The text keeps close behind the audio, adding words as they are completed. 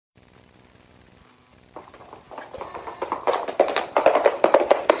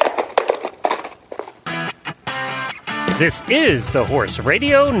This is the Horse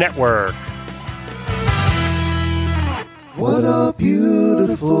Radio Network. What a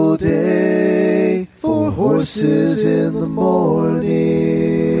beautiful day for horses in the morning.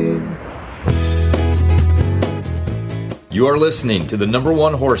 You are listening to the number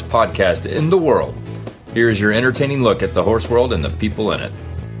one horse podcast in the world. Here's your entertaining look at the horse world and the people in it.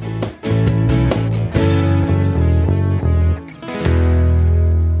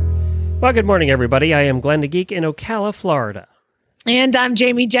 Well, good morning, everybody. I am Glenn the Geek in Ocala, Florida. And I'm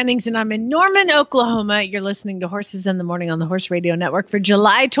Jamie Jennings, and I'm in Norman, Oklahoma. You're listening to Horses in the Morning on the Horse Radio Network for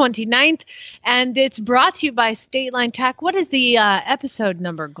July 29th, and it's brought to you by State Line Tack. What is the episode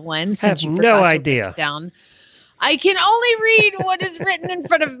number, Glenn? I have no idea. Down. I can only read what is written in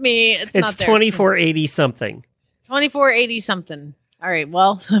front of me. It's 2480-something. 2480-something. All right.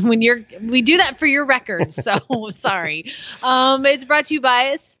 Well, we do that for your record, so sorry. It's brought to you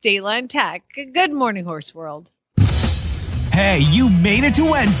by State Line Tack. Good morning, Horse World. Hey, you made it to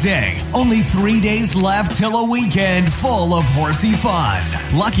Wednesday. Only 3 days left till a weekend full of horsey fun.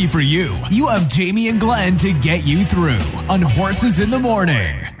 Lucky for you, you have Jamie and Glenn to get you through on Horses in the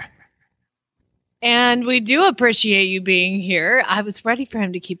Morning. And we do appreciate you being here. I was ready for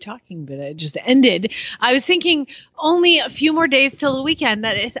him to keep talking, but it just ended. I was thinking only a few more days till the weekend.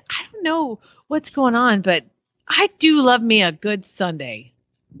 I don't know what's going on, but I do love me a good Sunday.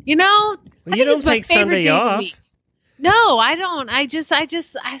 You know? Well, you don't take Sunday off. No, I don't.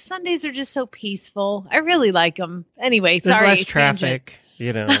 Sundays are just so peaceful. I really like them. Anyway, There's sorry. less traffic,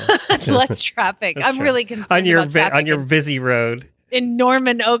 you know. Less traffic. I'm really concerned about traffic on your busy road. In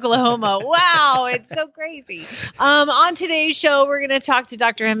Norman, Oklahoma. Wow, it's so crazy. On today's show, we're going to talk to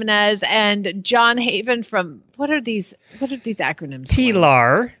Dr. Jimenez and John Haven from, what are these acronyms?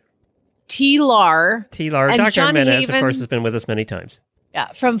 TLAR. TLAR. And Dr. John Jimenez, Haven, of course, has been with us many times.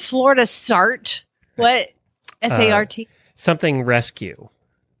 Yeah, from Florida SART. What? SART? Something rescue.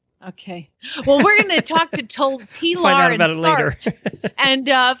 Okay. Well, we're going to talk to TLAR and SART and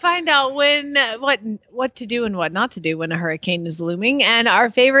find out what to do and what not to do when a hurricane is looming. And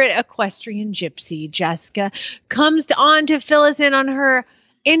our favorite equestrian gypsy, Jessica, comes on to fill us in on her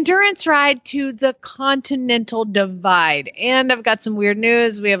endurance ride to the Continental Divide. And I've got some weird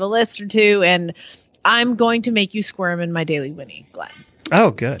news. We have a list or two, and I'm going to make you squirm in my daily whinny, Glenn. Oh,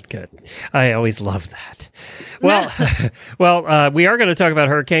 good. I always love that. Well, we are going to talk about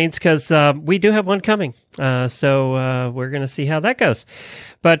hurricanes because we do have one coming. So we're going to see how that goes.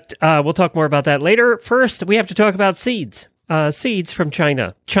 But we'll talk more about that later. First, we have to talk about seeds. Seeds from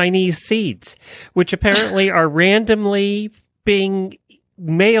China. Chinese seeds, which apparently are randomly being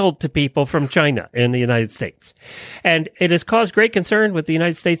mailed to people from China in the United States. And it has caused great concern with the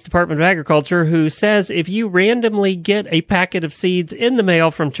United States Department of Agriculture, who says if you randomly get a packet of seeds in the mail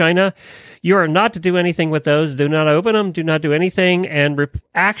from China, you are not to do anything with those. Do not open them. Do not do anything. And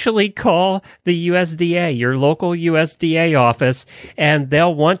actually call the USDA, your local USDA office, and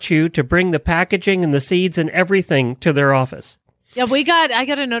they'll want you to bring the packaging and the seeds and everything to their office. Yeah, I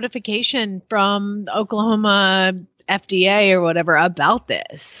got a notification from Oklahoma FDA or whatever about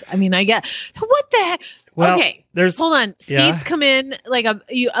this. I mean, what the heck? Well, okay, hold on. Seeds come in like a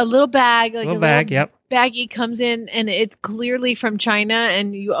little bag, like a little baggie comes in, and it's clearly from China.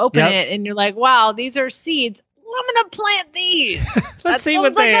 And you open it, and you're like, "Wow, these are seeds. I'm going to plant these." Let's see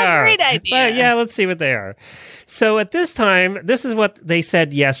what they are. Great idea. Let's see what they are. So at this time, this is what they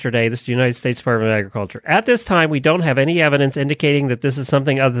said yesterday. This is the United States Department of Agriculture. At this time, we don't have any evidence indicating that this is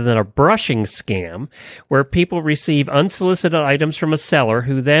something other than a brushing scam where people receive unsolicited items from a seller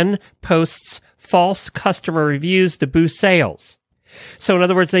who then posts false customer reviews to boost sales. So in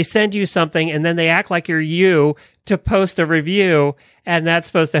other words, they send you something and then they act like you're you to post a review, and that's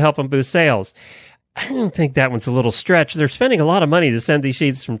supposed to help them boost sales. I don't think that one's a little stretch. They're spending a lot of money to send these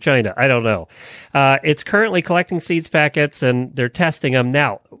seeds from China. I don't know. It's currently collecting seeds packets, and they're testing them.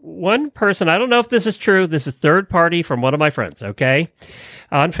 Now, one person, I don't know if this is true. This is third party from one of my friends, okay,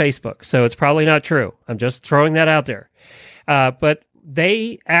 on Facebook. So it's probably not true. I'm just throwing that out there. But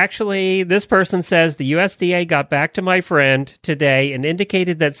this person says the USDA got back to my friend today and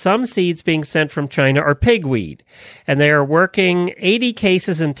indicated that some seeds being sent from China are pigweed, and they are working 80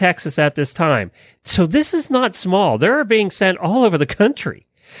 cases in Texas at this time. So this is not small. They are being sent all over the country.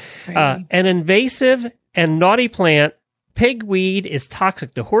 Right. An invasive and naughty plant, pigweed, is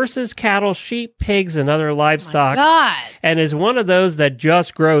toxic to horses, cattle, sheep, pigs, and other livestock. Oh my God. And is one of those that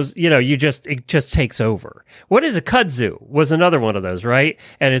just grows, it just takes over. What is a kudzu? Was another one of those, right?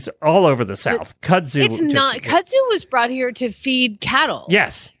 And it's all over the South. Kudzu. It's not. Kudzu was brought here to feed cattle.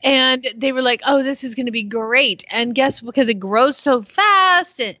 Yes. And they were like, oh, this is going to be great. And guess, because it grows so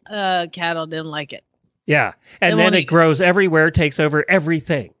fast, cattle didn't like it. Yeah. And then it grows everywhere, takes over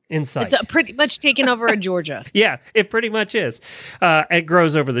everything in sight. It's pretty much taken over Georgia. Yeah, it pretty much is. It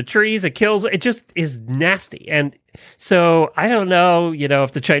grows over the trees. It kills. It just is nasty. And so I don't know,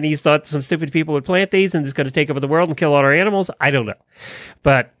 if the Chinese thought some stupid people would plant these and it's going to take over the world and kill all our animals. I don't know.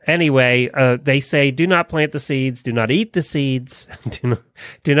 But anyway, they say do not plant the seeds. Do not eat the seeds.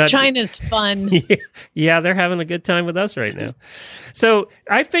 do not. China's fun. Yeah, they're having a good time with us right now. So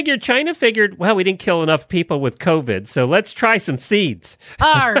China figured, well, we didn't kill enough people with COVID, so let's try some seeds.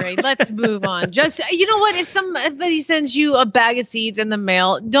 All right, let's move on. Just, you know what? If somebody sends you a bag of seeds in the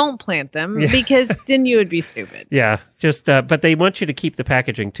mail, don't plant them because then you would be stupid. Yeah, just, but they want you to keep the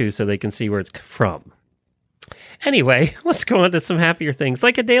packaging too so they can see where it's from. Anyway, let's go on to some happier things,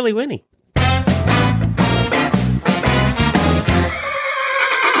 like a Daily Winnie.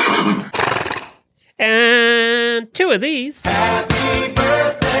 And two of these. Happy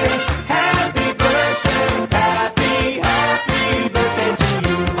birthday, happy birthday, happy birthday to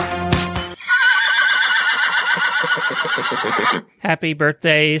you. Happy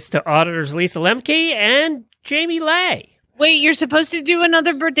birthdays to auditors Lisa Lemke and Jamie Lay. Wait, you're supposed to do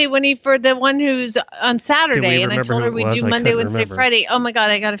another birthday Winnie for the one who's on Saturday, and I told her we'd do Monday, Wednesday, Friday. Oh my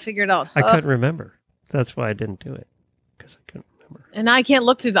God, I got to figure it out. I couldn't remember. That's why I didn't do it, because I couldn't remember. And I can't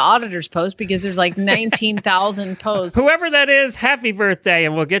look through the auditor's post because there's like 19,000 posts. Whoever that is, happy birthday,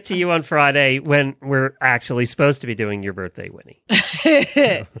 and we'll get to you on Friday when we're actually supposed to be doing your birthday, Winnie.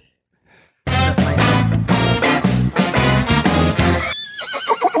 So.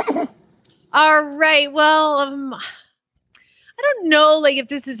 All right, well, I don't know, if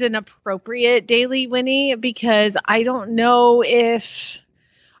this is an appropriate Daily Winnie, because I don't know if...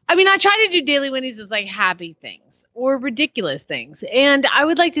 I try to do Daily Winnies as happy things or ridiculous things. And I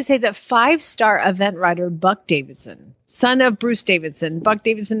would like to say that 5-star event rider Buck Davidson, son of Bruce Davidson, Buck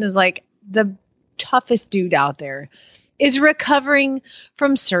Davidson is the toughest dude out there, is recovering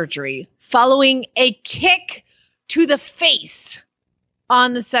from surgery following a kick to the face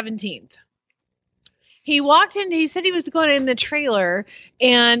on the 17th. He walked in, he said he was going in the trailer,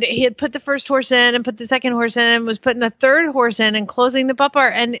 and he had put the first horse in and put the second horse in and was putting the third horse in and closing the bumper.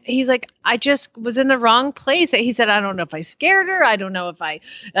 And he's like, I just was in the wrong place. He said, I don't know if I scared her. I don't know if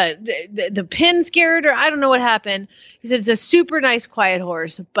the pin scared her. I don't know what happened. He said, it's a super nice, quiet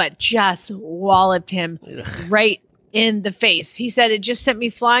horse, but just walloped him right in the face. He said, it just sent me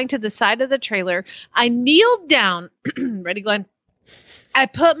flying to the side of the trailer. I kneeled down. Ready, Glenn? I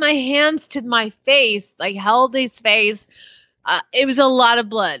put my hands to my face, held his face. It was a lot of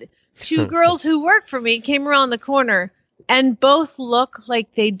blood. 2 girls who work for me came around the corner and both look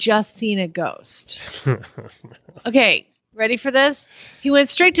like they'd just seen a ghost. Okay, ready for this? He went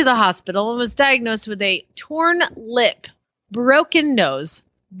straight to the hospital and was diagnosed with a torn lip, broken nose,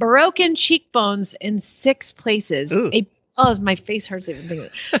 broken cheekbones in 6 places, my face hurts even thinking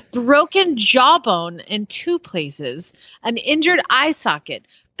of it. Broken jawbone in 2 places, an injured eye socket.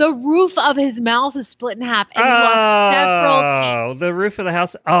 The roof of his mouth is split in half, and he lost several teeth. The roof of the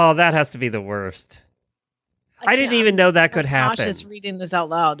house. Oh, that has to be the worst. I didn't even know that could happen. I'm nauseous reading this out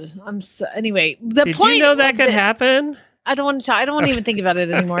loud. Anyway, Did you know that could happen? I don't want to talk. I don't want to even think about it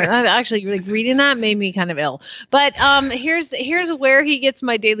anymore. I actually reading that made me kind of ill. But here's where he gets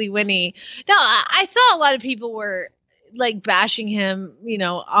my Daily Winnie. Now, I saw a lot of people were bashing him,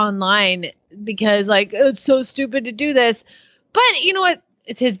 online because it's so stupid to do this. But you know what?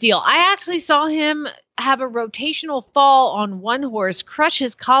 It's his deal. I actually saw him have a rotational fall on one horse, crush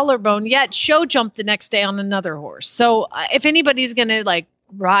his collarbone, yet show jump the next day on another horse. So if anybody's going to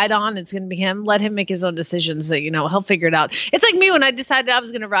ride on, it's going to be him. Let him make his own decisions. So, he'll figure it out. It's like me when I decided I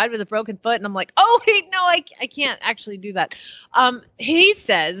was going to ride with a broken foot and I'm like, oh, wait, no, I can't actually do that. He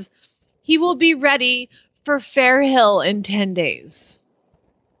says he will be ready for Fair Hill in 10 days.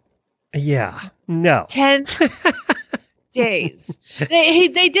 Yeah. No. 10 days.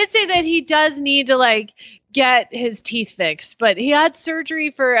 They did say that he does need to get his teeth fixed, but he had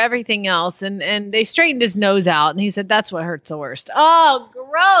surgery for everything else, and they straightened his nose out, and he said that's what hurts the worst. Oh,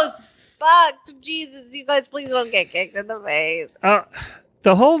 gross. Fuck. Jesus, you guys, please don't get kicked in the face.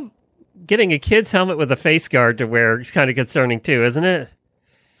 The whole getting a kid's helmet with a face guard to wear is kind of concerning too, isn't it?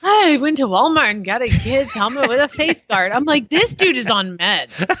 I went to Walmart and got a kid's helmet with a face guard. I'm like, this dude is on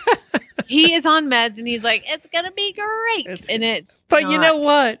meds. He is on meds, and he's like, it's going to be great. But you know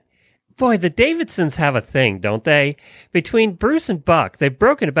what? Boy, the Davidsons have a thing, don't they? Between Bruce and Buck, they've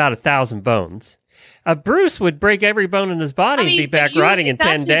broken about 1,000 bones. Bruce would break every bone in his body and be back riding in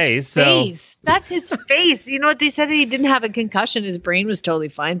 10 days. Face. So that's his face. You know what they said? He didn't have a concussion. His brain was totally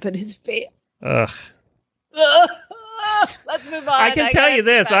fine, but his face. Ugh. Let's move on. I can tell you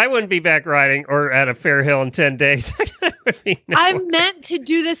this: I wouldn't be back riding or at a fair hill in 10 days. I meant to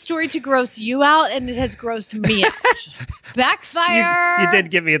do this story to gross you out, and it has grossed me out. Backfire. You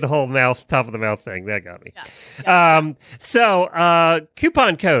did give me the whole top of the mouth thing. That got me. Yeah. So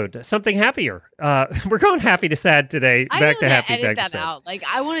coupon code, something happier. We're going happy to sad today. Back to happy. Edit back that to sad. out. Like,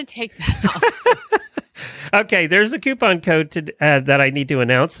 I want to take that out. Okay, there's a coupon code that I need to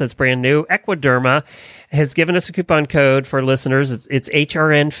announce that's brand new. Equiderma has given us a coupon code for listeners. It's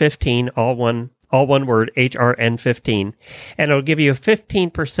HRN15, all one word, HRN15, and it'll give you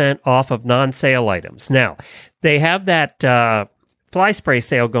 15% off of non-sale items. Now, they have that fly spray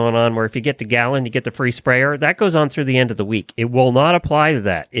sale going on where if you get the gallon, you get the free sprayer. That goes on through the end of the week. It will not apply to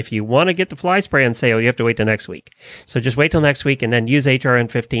that. If you want to get the fly spray on sale, you have to wait till next week. So just wait till next week and then use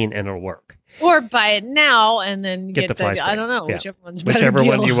HRN15 and it'll work. Or buy it now and then get the fly spray. I don't know, Yeah. whichever one's better. Whichever deal.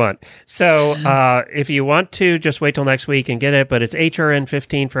 one you want. So if you want to, just wait till next week and get it. But it's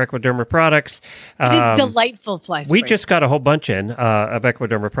HRN15 for Equiderma products. It is delightful fly spray. We just got a whole bunch of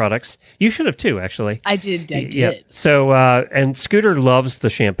Equiderma products. You should have too, actually. I did. Yeah. So and Scooter loves the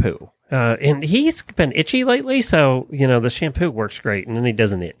shampoo. And he's been itchy lately, so the shampoo works great, and then he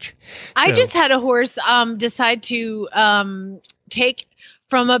doesn't itch. I So- just had a horse decide to take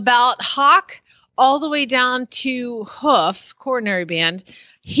from about hock all the way down to hoof, coronary band.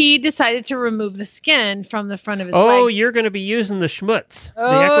 He decided to remove the skin from the front of his legs. You're going to be using the schmutz, the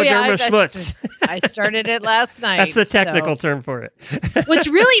Oh, yeah, Equiderma schmutz. I started it last night. That's the so- technical term for it. What's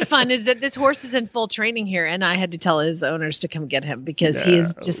really fun is that this horse is in full training here, and I had to tell his owners to come get him because he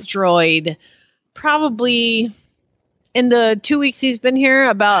has destroyed probably in the 2 weeks he's been here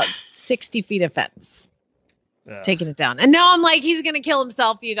about 60 feet of fence, taking it down. And now I'm like, he's going to kill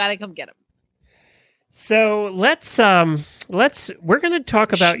himself. You got to come get him. So we're going to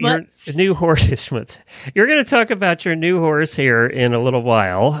talk about Schmutz. your new horse. Schmutz. You're going to talk about your new horse here in a little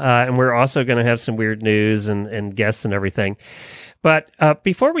while, and we're also going to have some weird news and guests and everything. But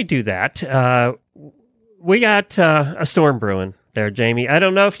before we do that, we got a storm brewing there, Jamie. I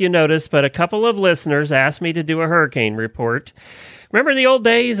don't know if you noticed, but a couple of listeners asked me to do a hurricane report. Remember the old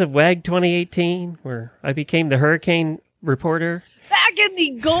days of WAG 2018 where I became the hurricane reporter? Back in the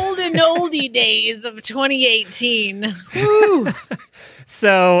golden oldie days of 2018. Woo!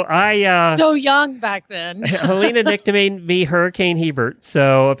 So I... So young back then. Helena nicknamed me Hurricane Hebert,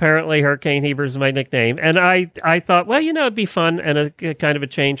 so apparently Hurricane Hebert is my nickname. And I thought, well, it'd be fun and a kind of a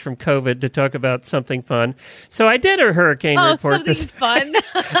change from COVID to talk about something fun. So I did a hurricane report. Something fun.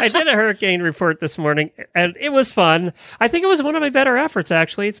 I did a hurricane report this morning, and it was fun. I think it was one of my better efforts,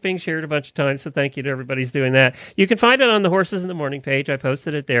 actually. It's being shared a bunch of times, so thank you to everybody who's doing that. You can find it on the Horses in the Morning page. I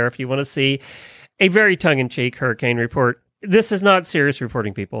posted it there if you want to see a very tongue-in-cheek hurricane report. This is not serious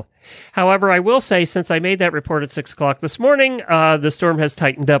reporting, people. However, I will say, since I made that report at 6 o'clock this morning, the storm has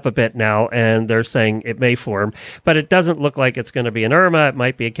tightened up a bit now, and they're saying it may form, but it doesn't look like it's going to be an Irma. It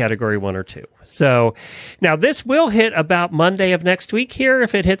might be a Category 1 or 2. So now this will hit about Monday of next week here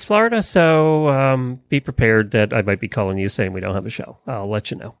if it hits Florida, so be prepared that I might be calling you saying we don't have a show. I'll let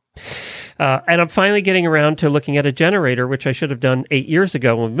you know. And I'm finally getting around to looking at a generator, which I should have done 8 years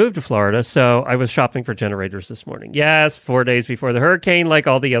ago when we moved to Florida. So I was shopping for generators this morning. Yes, 4 days before the hurricane, like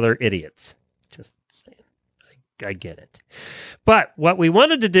all the other idiots. Just saying. I get it. But what we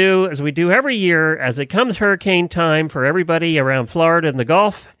wanted to do, as we do every year, as it comes hurricane time for everybody around Florida and the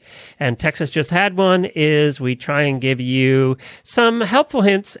Gulf, and Texas just had one, is we try and give you some helpful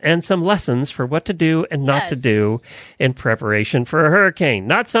hints and some lessons for what to do and not to do in preparation for a hurricane.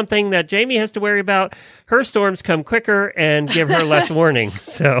 Not something that Jamie has to worry about. Her storms come quicker and give her less warning.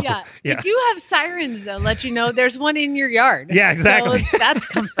 So Yeah. You do have sirens, though, let you know there's one in your yard. Yeah, exactly. So that's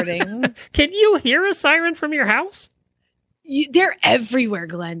comforting. Can you hear a siren from your house? They're everywhere,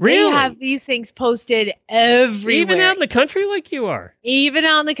 Glenn. Really? They have these things posted everywhere. Even out in the country like you are? Even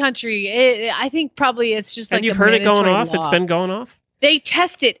out in the country. I think probably it's just like And you've a heard it going mandatory off? law. It's been going off? They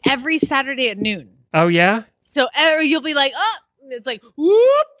test it every Saturday at noon. Oh, yeah? So you'll be like, oh, it's like,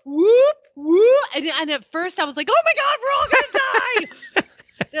 whoop, whoop, whoop. And at first I was like, oh my God, we're all going to die.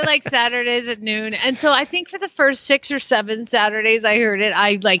 They're like Saturdays at noon. And so I think for the first 6 or 7 Saturdays I heard it,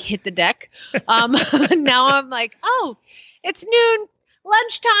 I like hit the deck. Now I'm like, oh, it's noon,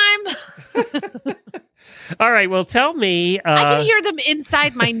 lunchtime. All right, well, tell me. I can hear them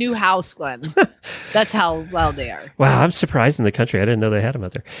inside my new house, Glenn. That's how loud they are. Wow, I'm surprised in the country. I didn't know they had them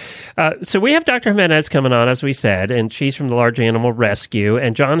out there. So we have Dr. Jimenez coming on, as we said, and she's from the Large Animal Rescue,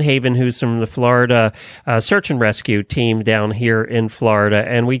 and John Haven, who's from the Florida Search and Rescue team down here in Florida.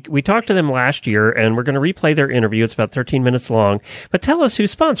 And we talked to them last year, and we're going to replay their interview. It's about 13 minutes long. But tell us who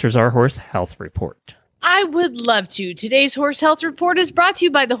sponsors our Horse Health Report. I would love to. Today's Horse Health Report is brought to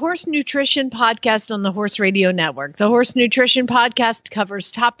you by the Horse Nutrition Podcast on the Horse Radio Network. The Horse Nutrition Podcast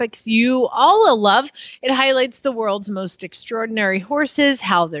covers topics you all will love. It highlights the world's most extraordinary horses,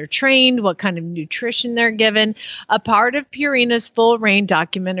 how they're trained, what kind of nutrition they're given, a part of Purina's Full Rein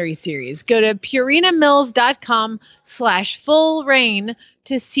documentary series. Go to purinamills.com/full rein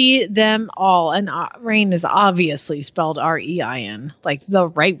to see them all. And Rein is obviously spelled REIN, like the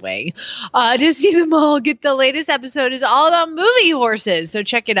right way. To see them all, get the latest episode is all about movie horses. So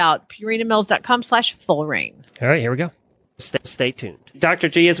check it out, purinamills.com/full rein. All right, here we go. Stay tuned. Dr.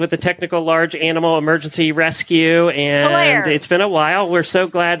 G is with the Technical Large Animal Emergency Rescue, and Claire. It's been a while. We're so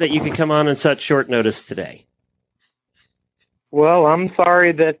glad that you could come on such short notice today. Well, I'm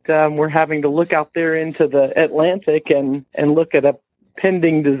sorry that we're having to look out there into the Atlantic and look at a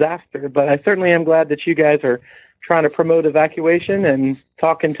pending disaster, but I certainly am glad that you guys are trying to promote evacuation and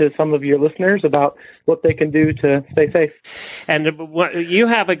talking to some of your listeners about what they can do to stay safe. And you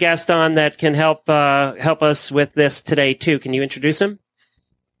have a guest on that can help us with this today, too. Can you introduce him?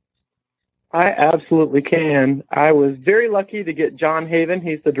 I absolutely can. I was very lucky to get John Haven.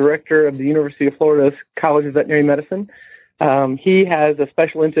 He's the director of the University of Florida's College of Veterinary Medicine. He has a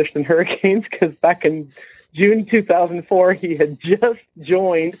special interest in hurricanes because back in June 2004, he had just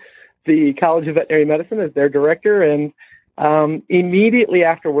joined the College of Veterinary Medicine as their director, and immediately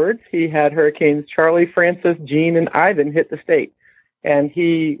afterwards, he had hurricanes Charlie, Francis, Jean, and Ivan hit the state. And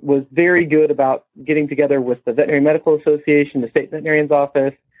he was very good about getting together with the Veterinary Medical Association, the state veterinarian's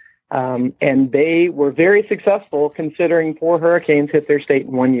office, and they were very successful considering 4 hurricanes hit their state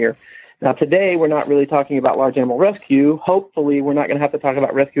in 1 year. Now, today, we're not really talking about large animal rescue. Hopefully, we're not going to have to talk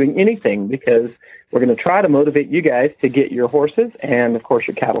about rescuing anything because we're going to try to motivate you guys to get your horses and, of course,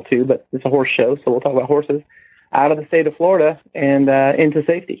 your cattle, too. But it's a horse show, so we'll talk about horses out of the state of Florida and into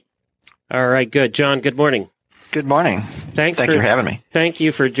safety. All right, good. John, good morning. Good morning. Thank you for having me. Thank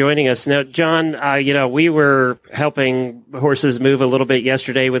you for joining us. Now, John, we were helping horses move a little bit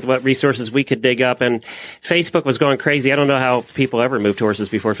yesterday with what resources we could dig up, and Facebook was going crazy. I don't know how people ever moved horses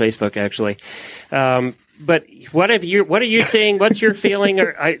before Facebook, actually. But what are you seeing? What's your feeling?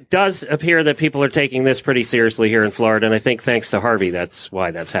 It does appear that people are taking this pretty seriously here in Florida, and I think thanks to Harvey, that's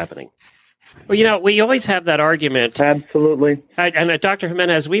why that's happening. Well, we always have that argument. Absolutely. And Dr.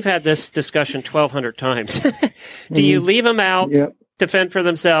 Jimenez, we've had this discussion 1,200 times. Do you leave them out to fend for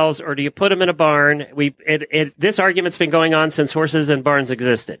themselves, or do you put them in a barn? This argument's been going on since horses and barns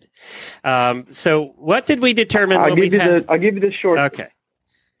existed. So what did we determine? I'll give you the short. Okay.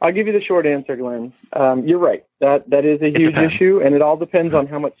 I'll give you the short answer, Glenn. You're right. That is a huge issue, and it all depends on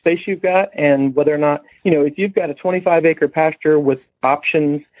how much space you've got and whether or not, if you've got a 25-acre pasture with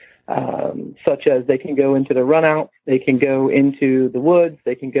options, such as they can go into the runouts, they can go into the woods,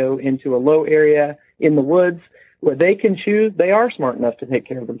 they can go into a low area in the woods where they can choose, they are smart enough to take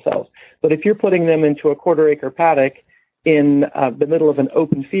care of themselves. But if you're putting them into a quarter-acre paddock in the middle of an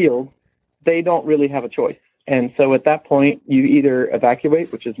open field, they don't really have a choice. And so at that point, you either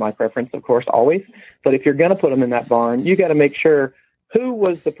evacuate, which is my preference, of course, always. But if you're going to put them in that barn, you got to make sure who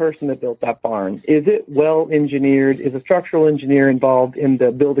was the person that built that barn. Is it well engineered? Is a structural engineer involved in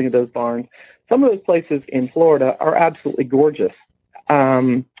the building of those barns? Some of those places in Florida are absolutely gorgeous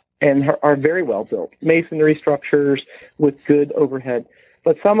and are very well built. Masonry structures with good overhead.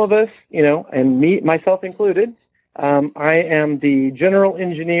 But some of us, and myself included, I am the general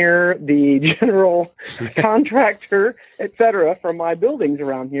engineer, the general contractor, et cetera, for my buildings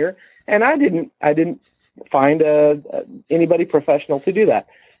around here. And I didn't find anybody professional to do that.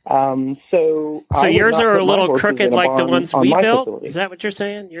 So yours are a little crooked like the ones we built? Facility. Is that what you're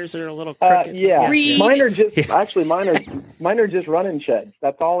saying? Yours are a little crooked? Yeah. Mine are just, actually, mine are just running sheds.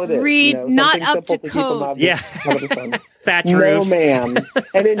 That's all it is. Not up to code. Thatch roofs. No, ma'am.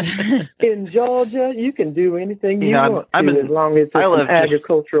 And in Georgia, you can do anything you want as long as it's an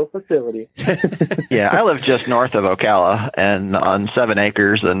agricultural facility. Yeah, I live just north of Ocala and on 7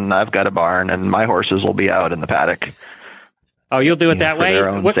 acres, and I've got a barn, and my horses will be out in the paddock. Oh, you'll do it that way?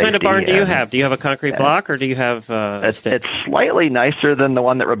 What kind of barn do you have? Do you have a concrete block, or do you have it's slightly nicer than the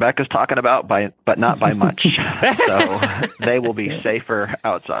one that Rebecca's talking about, but not by much. So they will be safer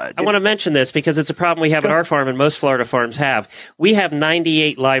outside. I want to mention this because it's a problem we have at our farm and most Florida farms have. We have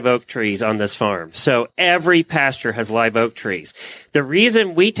 98 live oak trees on this farm. So every pasture has live oak trees. The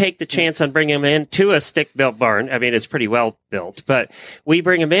reason we take the chance on bringing them into a stick-built barn, I mean, it's pretty well built, but we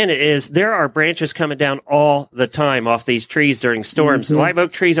bring them in is there are branches coming down all the time off these trees during storms. Live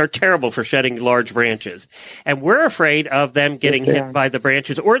oak trees are terrible for shedding large branches. And we're afraid of them getting hit by the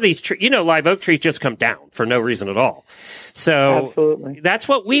branches or these trees. Live oak trees just come down for no reason at all. So Absolutely. that's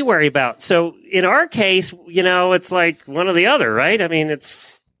what we worry about. So in our case, it's like one or the other, right? I mean,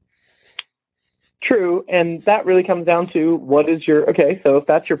 it's true. And that really comes down to so if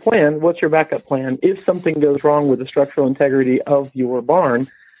that's your plan, what's your backup plan? If something goes wrong with the structural integrity of your barn,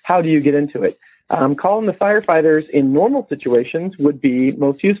 how do you get into it? Calling the firefighters in normal situations would be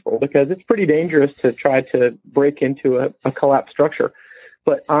most useful because it's pretty dangerous to try to break into a collapsed structure.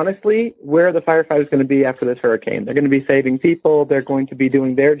 But honestly, where are the firefighters going to be after this hurricane? They're going to be saving people. They're going to be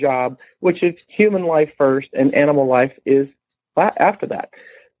doing their job, which is human life first and animal life is after that.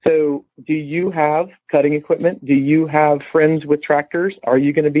 So do you have cutting equipment? Do you have friends with tractors? Are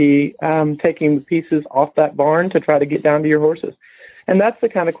you going to be taking the pieces off that barn to try to get down to your horses? And that's the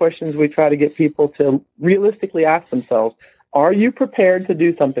kind of questions we try to get people to realistically ask themselves. Are you prepared to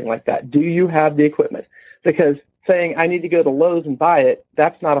do something like that? Do you have the equipment? Because saying, I need to go to Lowe's and buy it,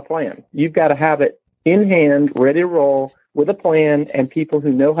 that's not a plan. You've got to have it in hand, ready to roll with a plan and people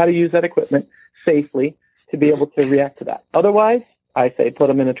who know how to use that equipment safely to be able to react to that. Otherwise, I say put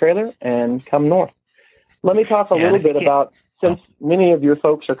them in a trailer and come north. Let me talk a little bit about, since many of your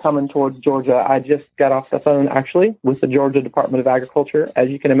folks are coming towards Georgia, I just got off the phone actually with the Georgia Department of Agriculture. As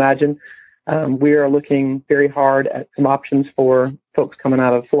you can imagine, we are looking very hard at some options for folks coming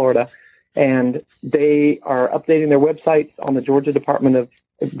out of Florida. And they are updating their websites on the Georgia Department of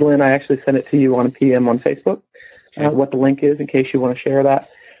Glenn. I actually sent it to you on a PM on Facebook, what the link is in case you want to share that.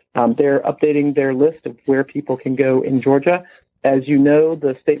 They're updating their list of where people can go in Georgia. As you know,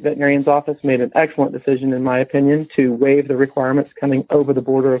 the state veterinarian's office made an excellent decision, in my opinion, to waive the requirements coming over the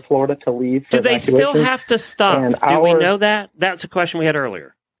border of Florida to leave. Do they still have to stop? Do we know that? That's a question we had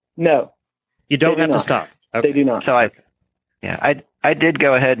earlier. No. You don't have to stop. Okay. They do not. So I did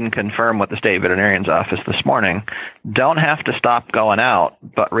go ahead and confirm with the state veterinarian's office this morning. Don't have to stop going out,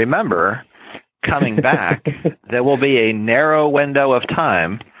 but remember, coming back, there will be a narrow window of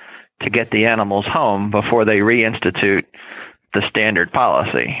time to get the animals home before they reinstitute the standard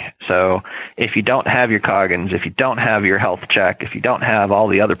policy. So if you don't have your Coggins, if you don't have your health check, if you don't have all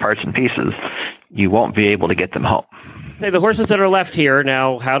the other parts and pieces, you won't be able to get them home. Say the horses that are left here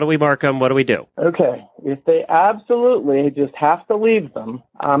now, how do we mark them? What do we do? Okay. If they absolutely just have to leave them,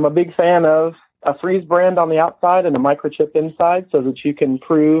 I'm a big fan of a freeze brand on the outside and a microchip inside so that you can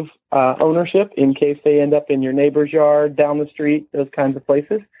prove ownership in case they end up in your neighbor's yard, down the street, those kinds of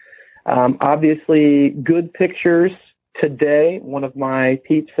places. Obviously, good pictures. Today, one of my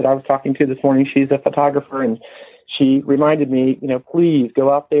peeps that I was talking to this morning, she's a photographer, and she reminded me, please go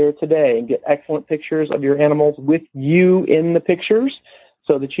out there today and get excellent pictures of your animals with you in the pictures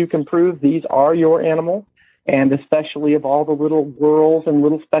so that you can prove these are your animals, and especially of all the little whirls and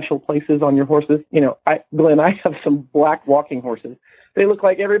little special places on your horses. Glenn, I have some black walking horses. They look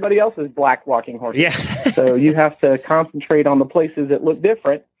like everybody else's black walking horses. Yeah. So you have to concentrate on the places that look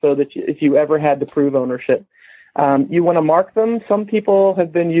different so that if you ever had to prove ownership, you want to mark them. Some people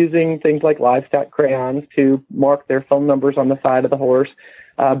have been using things like livestock crayons to mark their phone numbers on the side of the horse,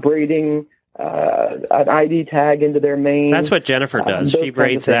 braiding an ID tag into their mane. That's what Jennifer does. She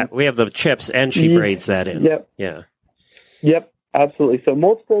braids that. We have the chips, and she braids that in. Yep. Yeah. Yep, absolutely. So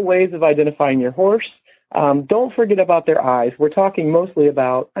multiple ways of identifying your horse. Don't forget about their eyes. We're talking mostly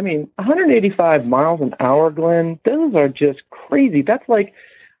about, 185 miles an hour, Glenn. Those are just crazy.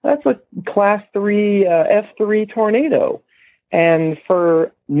 That's a class 3 F3 tornado. And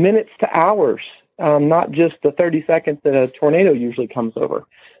for minutes to hours, not just the 30 seconds that a tornado usually comes over.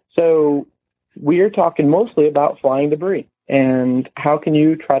 So we're talking mostly about flying debris and how can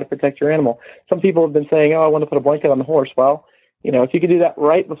you try to protect your animal. Some people have been saying, I want to put a blanket on the horse. Well, if you could do that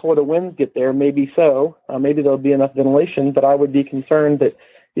right before the winds get there, maybe so. Maybe there'll be enough ventilation, but I would be concerned that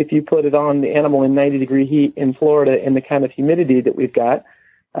if you put it on the animal in 90-degree heat in Florida in the kind of humidity that we've got,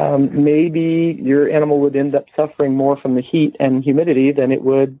 maybe your animal would end up suffering more from the heat and humidity than it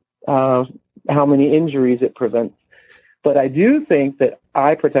would how many injuries it prevents. But I do think that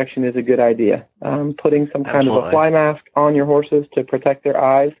eye protection is a good idea. Putting some kind of a fly mask on your horses to protect their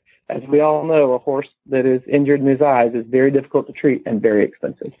eyes. As we all know, a horse that is injured in his eyes is very difficult to treat and very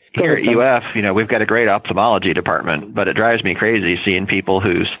expensive. Here at UF, we've got a great ophthalmology department, but it drives me crazy seeing people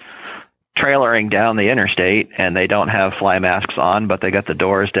whose trailering down the interstate and they don't have fly masks on, but they got the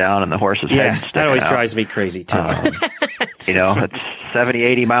doors down and the horse's head sticking that always out. drives me crazy too. It's 70,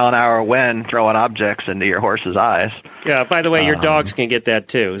 80 mile an hour wind throwing objects into your horse's eyes. Yeah, by the way, your dogs can get that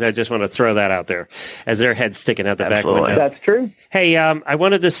too. I just want to throw that out there as their head's sticking out the back window. That's true. Hey, I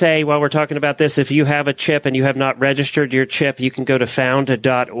wanted to say while we're talking about this, if you have a chip and you have not registered your chip, you can go to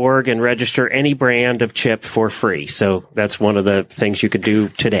found.org and register any brand of chip for free. So that's one of the things you could do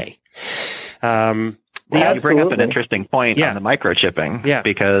today. You bring up an interesting point on the microchipping,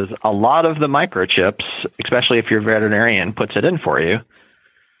 because a lot of the microchips, especially if your veterinarian puts it in for you,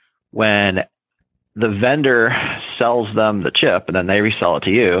 when the vendor sells them the chip and then they resell it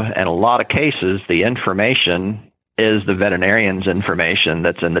to you, in a lot of cases, the information is the veterinarian's information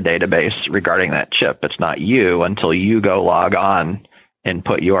that's in the database regarding that chip. It's not you until you go log on and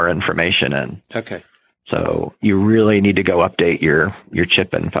put your information in. Okay. So you really need to go update your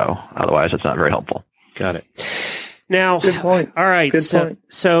chip info. Otherwise, it's not very helpful. Got it. Now, Good point. all right. Good so, point.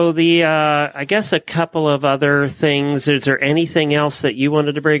 so the I guess a couple of other things. Is there anything else that you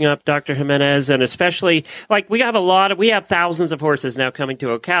wanted to bring up, Dr. Jimenez? And especially, like we have thousands of horses now coming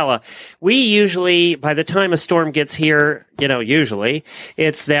to Ocala. We usually, by the time a storm gets here, usually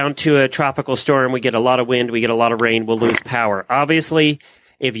it's down to a tropical storm. We get a lot of wind, we get a lot of rain, we'll lose power. Obviously,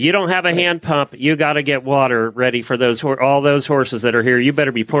 if you don't have a hand pump, you got to get water ready for all those horses that are here. You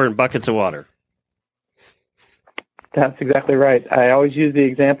better be pouring buckets of water. That's exactly right. I always use the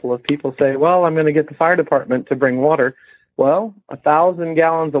example of people say, well, I'm going to get the fire department to bring water. Well, 1,000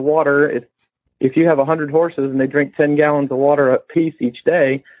 gallons of water, if you have 100 horses and they drink 10 gallons of water a piece each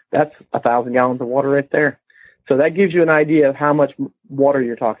day, that's 1,000 gallons of water right there. So that gives you an idea of how much water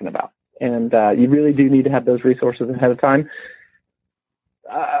you're talking about. And you really do need to have those resources ahead of time.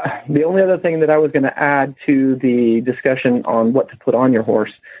 The only other thing that I was going to add to the discussion on what to put on your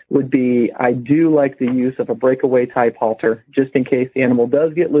horse would be, I do like the use of a breakaway type halter, just in case the animal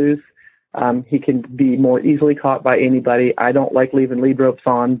does get loose. He can be more easily caught by anybody. I don't like leaving lead ropes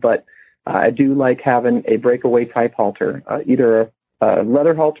on, but I do like having a breakaway type halter, either a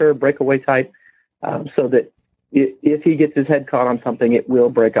leather halter, breakaway type, so that if he gets his head caught on something, it will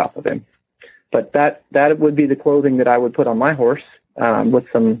break off of him. But that would be the clothing that I would put on my horse. With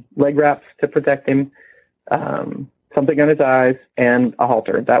some leg wraps to protect him, something on his eyes, and a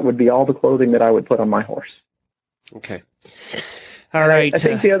halter. That would be all the clothing that I would put on my horse. Okay. All right. I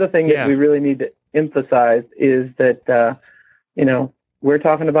think the other thing that we really need to emphasize is that, we're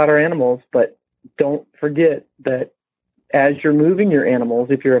talking about our animals, but don't forget that as you're moving your animals,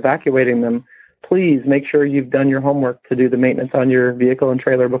 if you're evacuating them, please make sure you've done your homework to do the maintenance on your vehicle and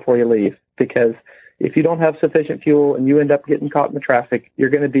trailer before you leave, because if you don't have sufficient fuel and you end up getting caught in the traffic,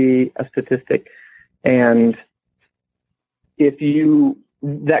 you're going to be a statistic. And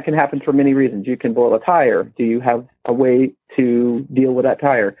that can happen for many reasons. You can boil a tire. Do you have a way to deal with that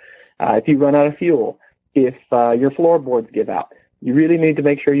tire? If you run out of fuel, if your floorboards give out, you really need to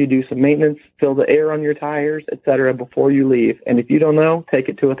make sure you do some maintenance, fill the air on your tires, etc., before you leave. And if you don't know, take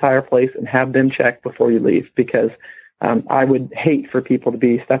it to a tire place and have them check before you leave, because I would hate for people to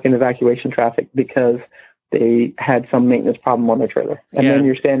be stuck in evacuation traffic because they had some maintenance problem on their trailer. And then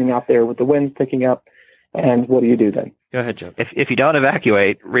you're standing out there with the wind picking up, and what do you do then? Go ahead, Joe. If you don't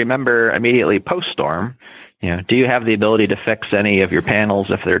evacuate, remember immediately post-storm, do you have the ability to fix any of your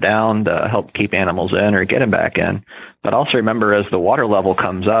panels if they're down to help keep animals in or get them back in? But also remember, as the water level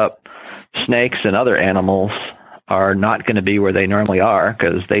comes up, snakes and other animals are not going to be where they normally are,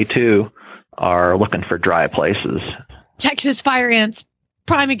 because they too are looking for dry places. Texas fire ants,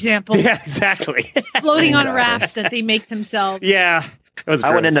 prime example. Yeah, exactly. Floating on rafts that they make themselves. Yeah.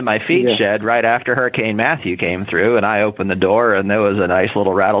 I went into my feed shed right after Hurricane Matthew came through, and I opened the door, and there was a nice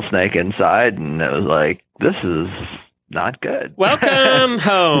little rattlesnake inside, and it was like, this is not good. Welcome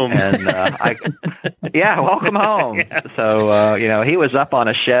home. And welcome home. Yeah. So, he was up on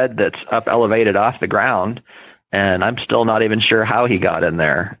a shed that's up elevated off the ground, and I'm still not even sure how he got in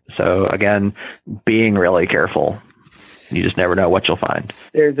there. So, again, being really careful. You just never know what you'll find.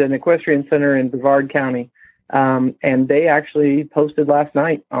 There's an equestrian center in Brevard County, and they actually posted last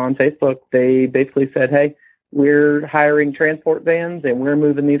night on Facebook. They basically said, hey, we're hiring transport vans, and we're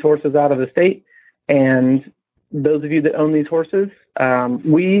moving these horses out of the state. And those of you that own these horses,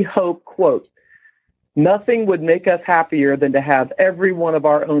 we hope, quote, nothing would make us happier than to have every one of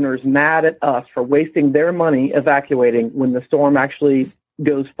our owners mad at us for wasting their money evacuating when the storm actually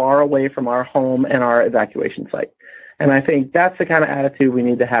goes far away from our home and our evacuation site. And I think that's the kind of attitude we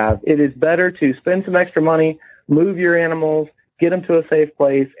need to have. It is better to spend some extra money, move your animals, get them to a safe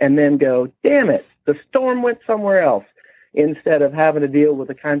place, and then go, damn it, the storm went somewhere else. instead of having to deal with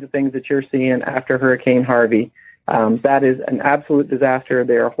the kinds of things that you're seeing after Hurricane Harvey. That is an absolute disaster.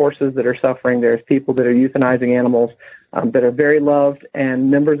 There are horses that are suffering. There's people that are euthanizing animals that are very loved and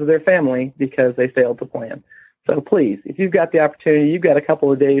members of their family because they failed to plan. So please, if you've got the opportunity, you've got a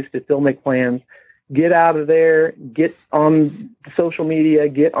couple of days to still make plans. Get out of there, get on social media,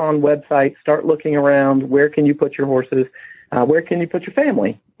 get on websites, start looking around. Where can you put your horses? Where can you put your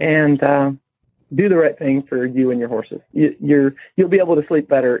family? And do the right thing for you and your horses. You'll be able to sleep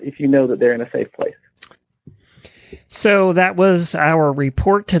better if you know that they're in a safe place. So that was our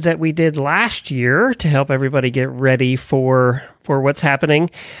report that we did last year to help everybody get ready for what's happening.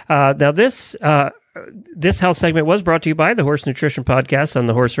 Now this health segment was brought to you by the Horse Nutrition Podcast on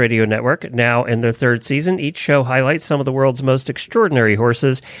the Horse Radio Network. Now in their third season, each show highlights some of the world's most extraordinary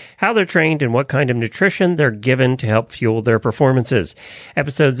horses, how they're trained, and what kind of nutrition they're given to help fuel their performances.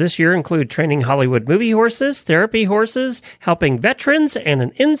 Episodes this year include training Hollywood movie horses, therapy horses, helping veterans, and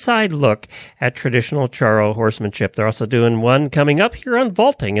an inside look at traditional Charro horsemanship. They're also doing one coming up here on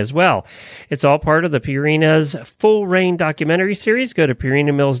vaulting as well. It's all part of the Purina's Full Rein documentary series. Go to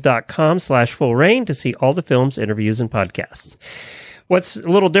purinamills.com/full rein to see all the films, interviews, and podcasts. What's a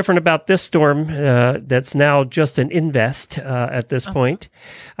little different about this storm that's now just an invest at this point,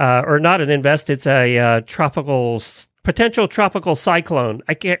 or not an invest, it's a potential tropical cyclone.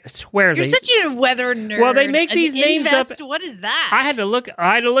 I can't swear. You're such a weather nerd. Well, they make these names up. What is that? I had to look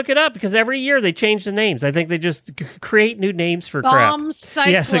it up because every year they change the names. I think they just create new names for bombs, crap.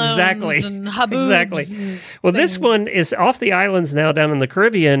 cyclones, yes, exactly. and haboobs. Exactly. Well, this one is off the islands now down in the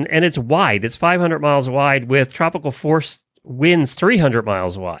Caribbean, and it's wide. It's 500 miles wide with tropical force winds 300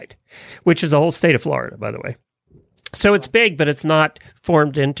 miles wide, which is the whole state of Florida, by the way. So it's big, but it's not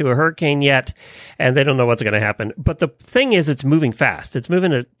formed into a hurricane yet, and they don't know what's going to happen. But the thing is, it's moving fast. It's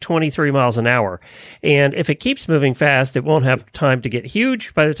moving at 23 miles an hour. And if it keeps moving fast, it won't have time to get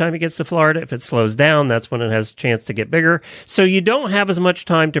huge by the time it gets to Florida. If it slows down, that's when it has a chance to get bigger. So you don't have as much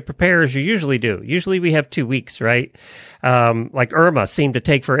time to prepare as you usually do. Usually we have 2 weeks, right? Like Irma seemed to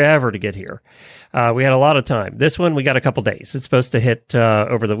take forever to get here. We had a lot of time. This one, we got a couple days. It's supposed to hit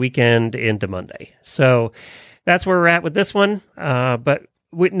over the weekend into Monday. So that's where we're at with this one. But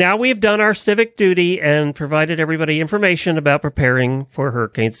now we've done our civic duty and provided everybody information about preparing for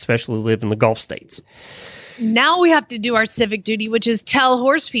hurricanes, especially live in the Gulf states. Now we have to do our civic duty, which is tell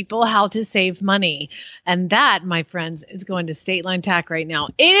horse people how to save money. And that, my friends, is going to State Line Tack right now.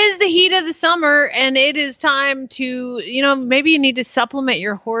 It is the heat of the summer, and it is time to, maybe you need to supplement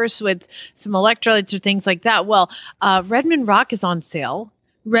your horse with some electrolytes or things like that. Well, Redmond Rock is on sale.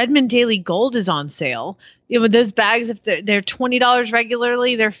 Redmond Daily Gold is on sale. Those bags, if they're $20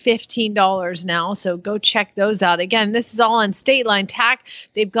 regularly, they're $15 now. So go check those out. Again, this is all on State Line Tack.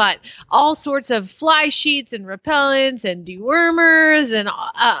 They've got all sorts of fly sheets and repellents and dewormers and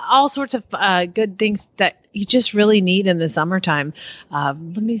all sorts of good things that you just really need in the summertime.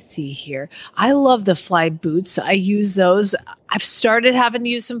 Let me see here. I love the fly boots. I use those. I've started having to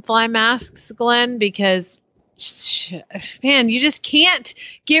use some fly masks, Glenn, because man, you just can't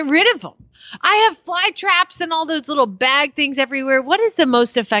get rid of them. I have fly traps and all those little bag things everywhere. What is the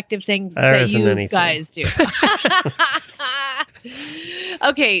most effective thing that you guys do?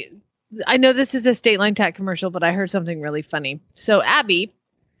 Okay, I know this is a State Line Tack commercial, but I heard something really funny. So Abby,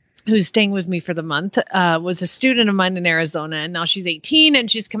 who's staying with me for the month, was a student of mine in Arizona, and now she's 18 and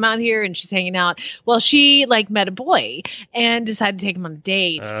she's come out here and she's hanging out. Well, she met a boy and decided to take him on a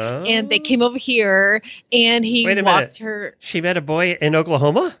date, and they came over here and he walked her. She met a boy in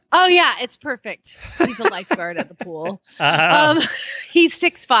Oklahoma? Oh yeah, it's perfect. He's a lifeguard at the pool. He's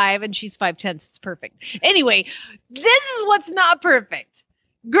 6'5" and she's 5'10", so it's perfect. Anyway, this is what's not perfect.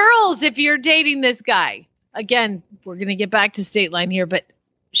 Girls, if you're dating this guy, again, we're going to get back to State Line here, but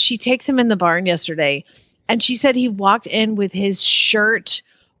she takes him in the barn yesterday, and she said he walked in with his shirt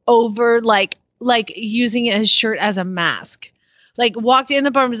over, like using his shirt as a mask. Like walked in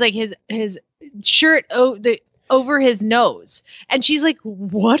the barn, was like his shirt over his nose. And she's like,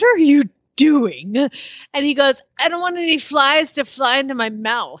 "What are you doing?" And he goes, "I don't want any flies to fly into my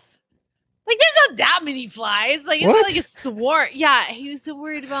mouth." Like, there's not that many flies. Like, it's not like a swarm. Yeah, he was so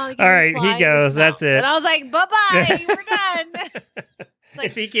worried about. All right, he goes. That's it. And I was like, "Bye-bye, we're done."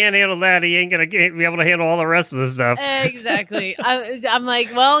 If he can't handle that, he ain't going to be able to handle all the rest of the stuff. Exactly. I'm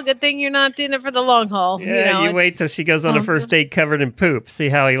like, well, good thing you're not doing it for the long haul. Yeah, you wait till she goes on a first date covered in poop. See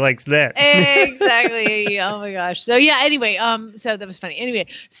how he likes that. Exactly. Oh my gosh. So yeah, anyway, so that was funny. Anyway,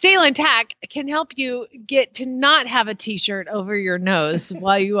 State Line Tack can help you get to not have a t-shirt over your nose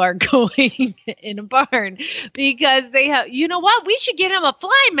while you are going in a barn, because they have, you know what? We should get him a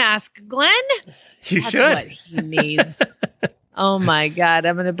fly mask, Glenn. You That's should. what he needs. Oh my God.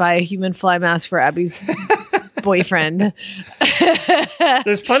 I'm going to buy a human fly mask for Abby's boyfriend.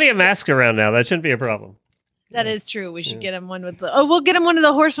 There's plenty of masks around now. That shouldn't be a problem. That is true. We should get him one with we'll get him one of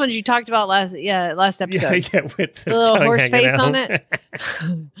the horse ones you talked about last episode. Yeah, with the little tongue horse hanging face out. on it.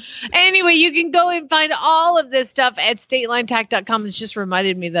 Anyway, you can go and find all of this stuff at statelinetack.com. It's just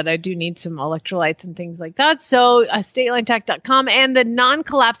reminded me that I do need some electrolytes and things like that. So statelinetack.com, and the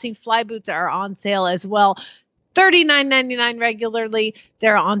non-collapsing fly boots are on sale as well. $39.99 regularly.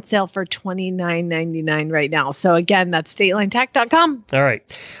 They're on sale for $29.99 right now. So again, that's statelinetack.com. All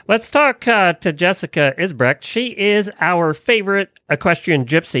right. Let's talk to Jessica Isbrecht. She is our favorite equestrian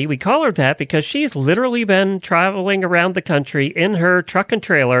gypsy. We call her that because she's literally been traveling around the country in her truck and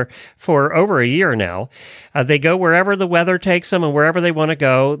trailer for over a year now. They go wherever the weather takes them and wherever they want to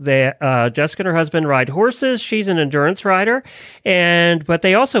go. Jessica and her husband ride horses. She's an endurance rider, but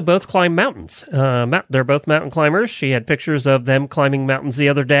they also both climb mountains. They're both mountain climbers. She had pictures of them climbing mountains the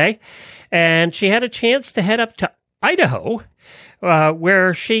other day, and she had a chance to head up to Idaho,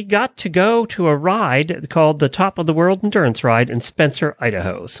 where she got to go to a ride called the Top of the World Endurance Ride in Spencer,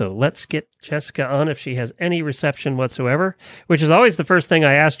 Idaho. So let's get Jessica on if she has any reception whatsoever, which is always the first thing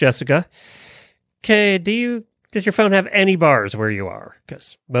I ask Jessica. Okay, does your phone have any bars where you are?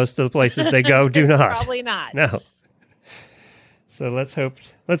 Because most of the places they go do not. Probably not. No. So let's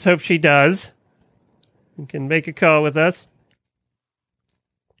hope she does. You can make a call with us.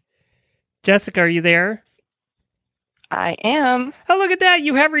 Jessica, are you there? I am. Oh, look at that.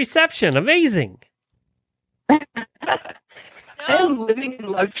 You have reception. Amazing. I'm living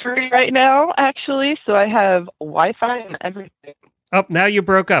in luxury right now, actually, so I have Wi-Fi and everything. Oh, now you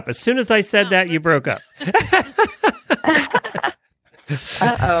broke up. As soon as I said that, you broke up.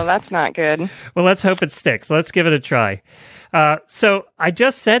 Uh-oh, that's not good. Well, let's hope it sticks. Let's give it a try. So I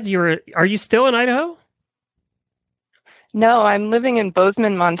just said are you still in Idaho? No, I'm living in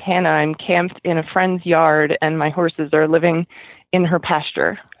Bozeman, Montana. I'm camped in a friend's yard, and my horses are living in her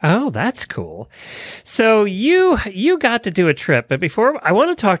pasture. Oh, that's cool. So you got to do a trip, but before I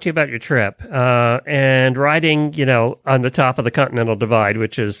want to talk to you about your trip and riding, on the top of the Continental Divide,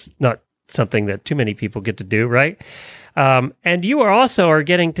 which is not something that too many people get to do, right? And you are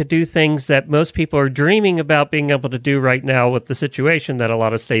getting to do things that most people are dreaming about being able to do right now with the situation that a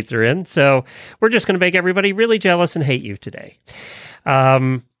lot of states are in. So we're just going to make everybody really jealous and hate you today.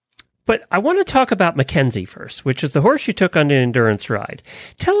 But I want to talk about Mackenzie first, which is the horse you took on an endurance ride.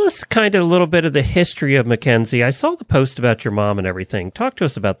 Tell us kind of a little bit of the history of Mackenzie. I saw the post about your mom and everything. Talk to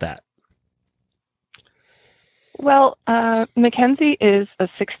us about that. Well, Mackenzie is a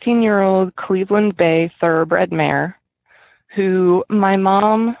 16-year-old Cleveland Bay thoroughbred mare who my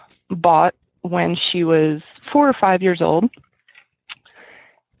mom bought when she was 4 or 5 years old.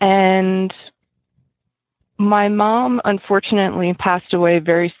 And my mom, unfortunately, passed away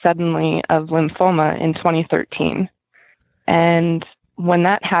very suddenly of lymphoma in 2013. And when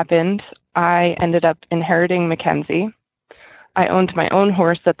that happened, I ended up inheriting Mackenzie. I owned my own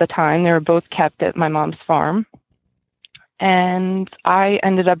horse at the time. They were both kept at my mom's farm. And I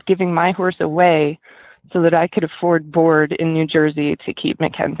ended up giving my horse away so that I could afford board in New Jersey to keep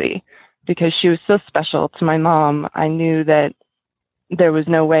Mackenzie. Because she was so special to my mom, I knew that there was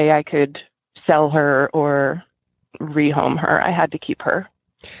no way I could sell her or rehome her. I had to keep her.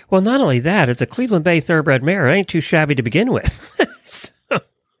 Well, not only that, it's a Cleveland Bay thoroughbred mare. It ain't too shabby to begin with. So,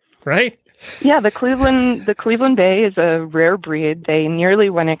 right? Yeah, the Cleveland Bay is a rare breed. They nearly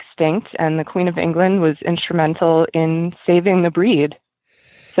went extinct, and the Queen of England was instrumental in saving the breed.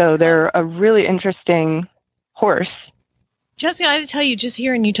 So they're a really interesting horse. Jessica, I had to tell you, just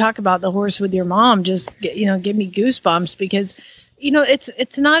hearing you talk about the horse with your mom, just give me goosebumps, because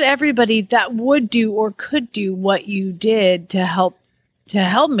it's not everybody that would do or could do what you did to help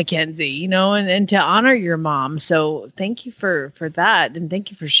Mackenzie, and to honor your mom. So thank you for that, and thank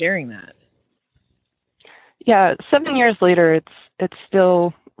you for sharing that. Yeah, 7 years later, it's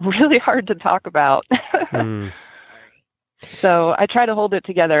still really hard to talk about. So I try to hold it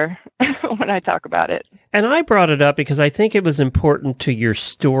together when I talk about it. And I brought it up because I think it was important to your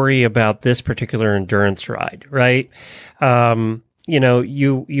story about this particular endurance ride, right?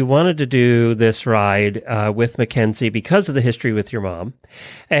 you wanted to do this ride with Mackenzie because of the history with your mom,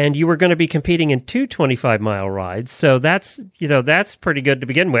 and you were going to be competing in 2 25-mile rides. So that's pretty good to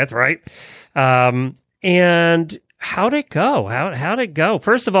begin with, right? And how'd it go? How'd it go?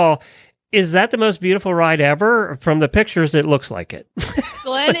 First of all, is that the most beautiful ride ever? From the pictures, it looks like it.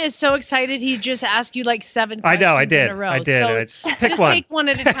 Glenn is so excited. He just asked you like 7 questions I did. in a row. I did. So Pick just one. take one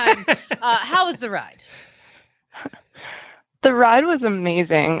at a time. How was the ride? The ride was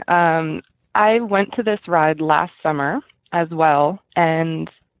amazing. I went to this ride last summer as well. And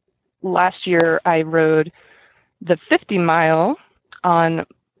last year I rode the 50-mile on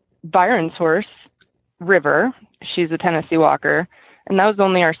Byron's horse, River. She's a Tennessee walker. And that was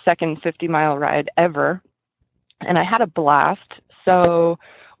only our second 50-mile ride ever. And I had a blast. So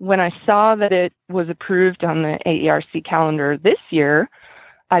when I saw that it was approved on the AERC calendar this year,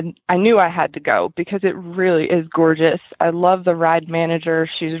 I knew I had to go because it really is gorgeous. I love the ride manager.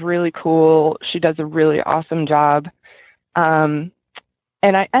 She's really cool. She does a really awesome job. And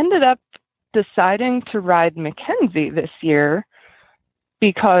I ended up deciding to ride Mackenzie this year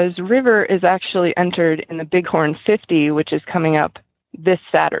because River is actually entered in the Bighorn 50, which is coming up this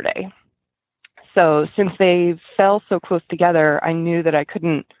Saturday. So since they fell so close together, I knew that I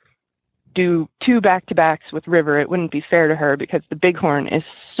couldn't do 2 back-to-backs with River. It wouldn't be fair to her because the Bighorn is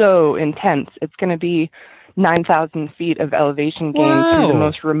so intense. It's going to be 9,000 feet of elevation gain through the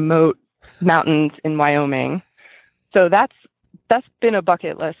most remote mountains in Wyoming. So that's been a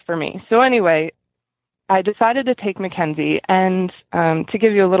bucket list for me. So anyway, I decided to take Mackenzie, and to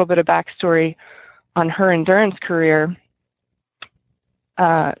give you a little bit of backstory on her endurance career.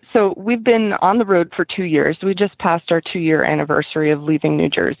 So we've been on the road for 2 years. We just passed our 2-year anniversary of leaving New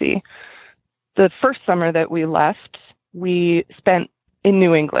Jersey. The first summer that we left, we spent in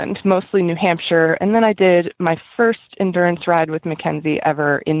New England, mostly New Hampshire. And then I did my first endurance ride with Mackenzie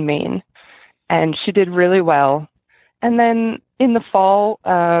ever in Maine. And she did really well. And then in the fall,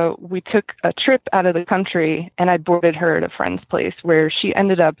 we took a trip out of the country, and I boarded her at a friend's place where she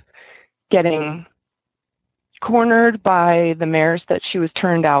ended up getting cornered by the mares that she was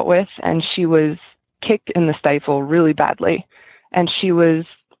turned out with, and she was kicked in the stifle really badly, and she was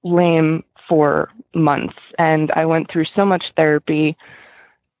lame for months. And I went through so much therapy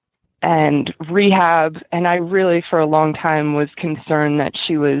and rehab, and I really for a long time was concerned that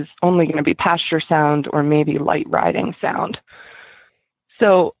she was only going to be pasture sound or maybe light riding sound.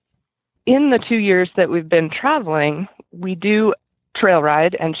 So in the 2 years that we've been traveling, we do trail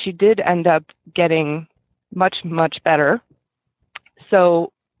ride, and she did end up getting much, much better.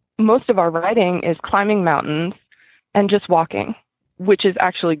 So most of our riding is climbing mountains and just walking, which is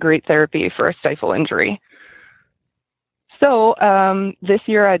actually great therapy for a stifle injury. So this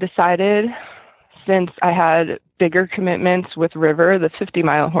year I decided, since I had bigger commitments with River, the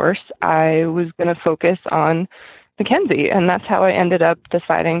 50-mile horse, I was going to focus on Mackenzie. And that's how I ended up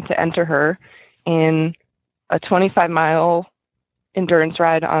deciding to enter her in a 25-mile endurance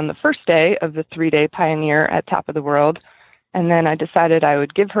ride on the first day of the 3-day Pioneer at Top of the World. And then I decided I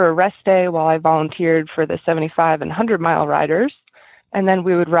would give her a rest day while I volunteered for the 75 and 100-mile riders. And then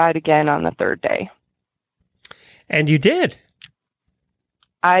we would ride again on the 3rd day. And you did.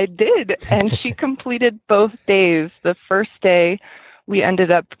 I did. And she completed both days. The first day, we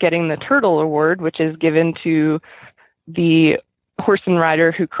ended up getting the Turtle Award, which is given to the horse and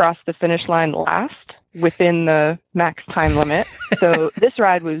rider who crossed the finish line last within the max time limit. So this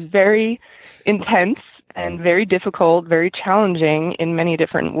ride was very intense and very difficult, very challenging in many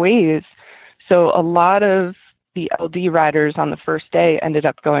different ways. So a lot of the LD riders on the first day ended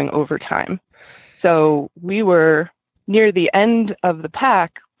up going overtime. So we were near the end of the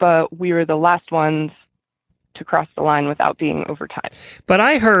pack, but we were the last ones to cross the line without being overtime. But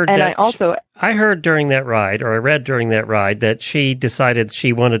I heard and that I heard during that ride, or I read during that ride, that she decided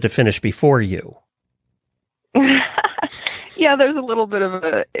she wanted to finish before you. Yeah, there's a little bit of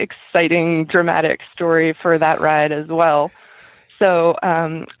an exciting, dramatic story for that ride as well. So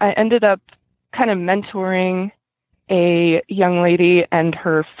I ended up kind of mentoring a young lady and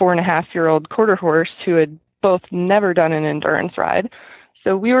her 4.5-year-old quarter horse who had both never done an endurance ride.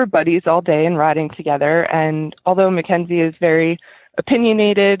 So we were buddies all day and riding together. And although Mackenzie is very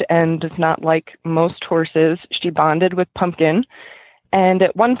opinionated and does not like most horses, she bonded with Pumpkin. And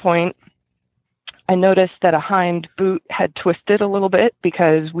at one point, I noticed that a hind boot had twisted a little bit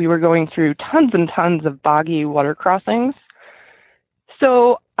because we were going through tons and tons of boggy water crossings.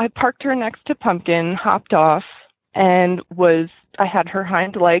 So I parked her next to Pumpkin, hopped off, and I had her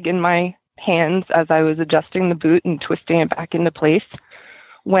hind leg in my hands as I was adjusting the boot and twisting it back into place,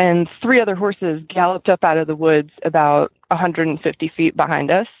 when 3 other horses galloped up out of the woods about 150 feet behind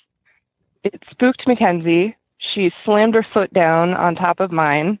us. It spooked Mackenzie. She slammed her foot down on top of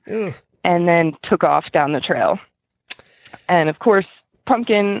mine and then took off down the trail. And of course,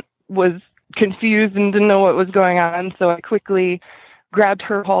 Pumpkin was confused and didn't know what was going on. So I quickly grabbed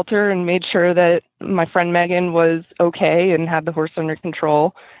her halter and made sure that my friend Megan was okay and had the horse under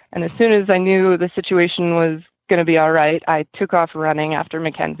control. And as soon as I knew the situation was going to be all right, I took off running after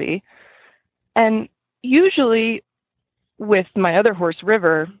Mackenzie. And usually with my other horse,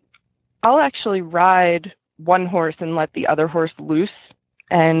 River, I'll actually ride one horse and let the other horse loose.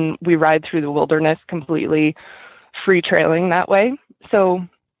 And we ride through the wilderness completely free trailing that way. So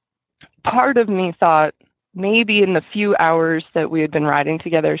part of me thought maybe in the few hours that we had been riding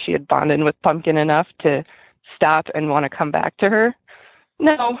together, she had bonded with Pumpkin enough to stop and want to come back to her.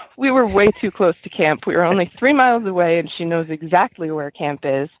 No, we were way too close to camp. We were only 3 miles away, and she knows exactly where camp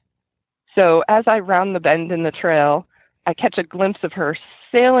is. So as I round the bend in the trail, I catch a glimpse of her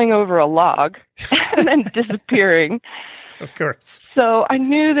sailing over a log and then disappearing. Of course. So I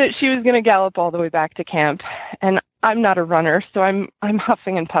knew that she was going to gallop all the way back to camp. And I'm not a runner, so I'm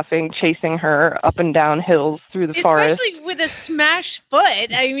huffing and puffing, chasing her up and down hills through the forest. Especially with a smashed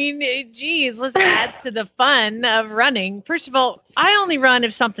foot. I mean, geez, let's add to the fun of running. First of all, I only run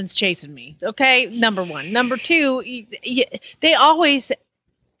if something's chasing me. Okay, number one. Number two, they always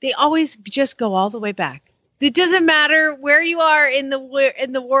just go all the way back. It doesn't matter where you are in the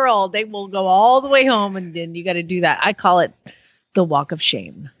world; they will go all the way home, and then you got to do that. I call it the walk of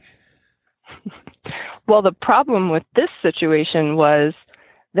shame. Well, the problem with this situation was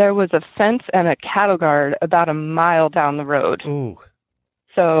there was a fence and a cattle guard about a mile down the road. Ooh.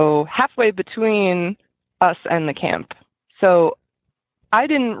 So halfway between us and the camp. So I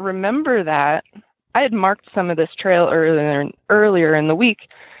didn't remember that. I had marked some of this trail earlier in the week,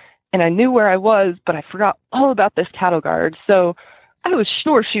 and I knew where I was, but I forgot all about this cattle guard. So I was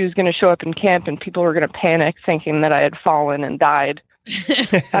sure she was going to show up in camp and people were going to panic thinking that I had fallen and died.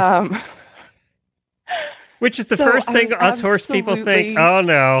 Which is the first thing us horse people think. Oh,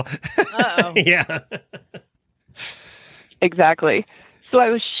 no. Uh-oh. Yeah. Exactly. So I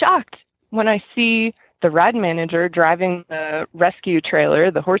was shocked when I see the ride manager driving the rescue trailer,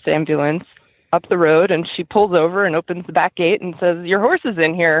 the horse ambulance, up the road, and she pulls over and opens the back gate and says, "Your horse is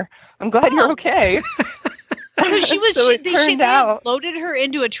in here. I'm glad you're okay." So they loaded her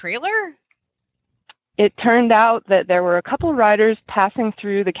into a trailer? It turned out that there were a couple riders passing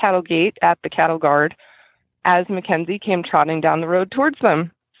through the cattle gate at the cattle guard as Mackenzie came trotting down the road towards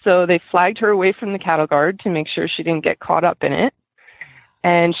them. So they flagged her away from the cattle guard to make sure she didn't get caught up in it.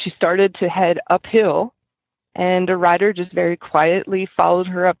 And she started to head uphill, and a rider just very quietly followed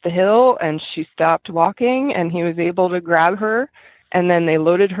her up the hill, and she stopped walking, and he was able to grab her, and then they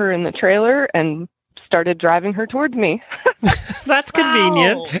loaded her in the trailer and started driving her towards me. That's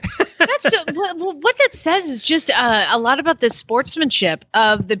convenient. That's what that says is just a lot about the sportsmanship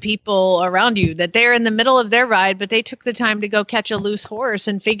of the people around you, that they're in the middle of their ride, but they took the time to go catch a loose horse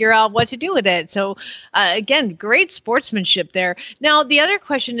and figure out what to do with it. So again, great sportsmanship there. Now, the other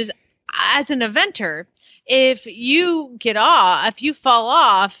question is, as an eventer, if you fall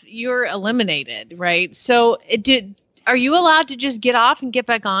off, you're eliminated, right? So are you allowed to just get off and get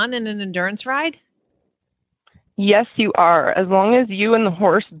back on in an endurance ride? Yes, you are. As long as you and the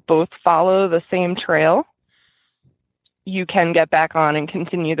horse both follow the same trail, you can get back on and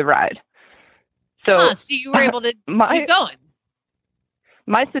continue the ride. So you were able to keep going.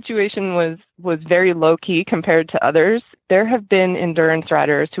 My situation was very low key compared to others. There have been endurance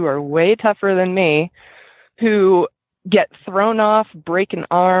riders who are way tougher than me who get thrown off, break an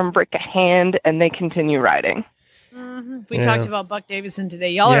arm, break a hand, and they continue riding. Mm-hmm. We talked about Buck Davison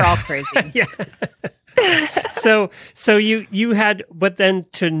today. Y'all are all crazy. Yeah. So you had, but then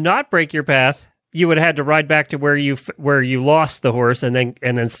to not break your path, you would have had to ride back to where you lost the horse and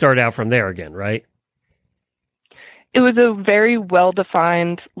then start out from there again, right? It was a very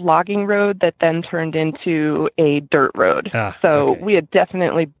well-defined logging road that then turned into a dirt road. So we had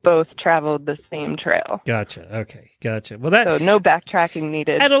definitely both traveled the same trail. Gotcha. Okay. Gotcha. Well, so no backtracking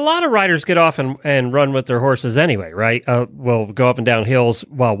needed. And a lot of riders get off and run with their horses anyway, right? Well, go up and down hills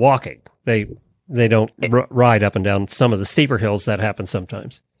while walking. They don't ride up and down some of the steeper hills. That happens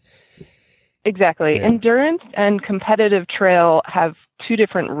sometimes. Exactly. Yeah. Endurance and competitive trail have two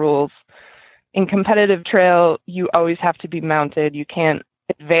different rules. In competitive trail, you always have to be mounted. You can't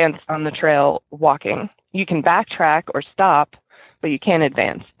advance on the trail walking. You can backtrack or stop, but you can't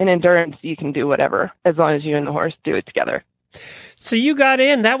advance. In endurance, you can do whatever, as long as you and the horse do it together. So you got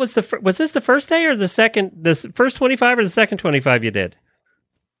in. That was was this the first day or the second? The first 25 or the second 25 you did?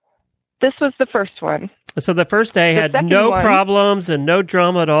 This was the first one. So the first day The had second no one- problems and no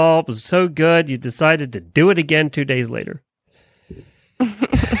drama at all. It was so good. You decided to do it again 2 days later.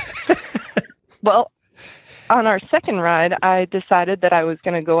 Well, on our second ride, I decided that I was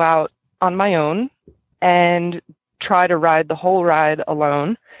going to go out on my own and try to ride the whole ride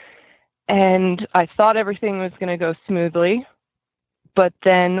alone. And I thought everything was going to go smoothly, but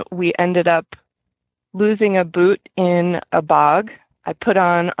then we ended up losing a boot in a bog. I put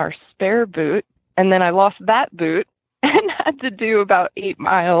on our spare boot, and then I lost that boot and had to do about 8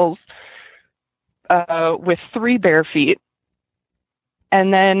 miles with 3 bare feet.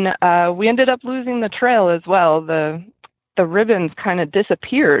 And then we ended up losing the trail as well. The ribbons kind of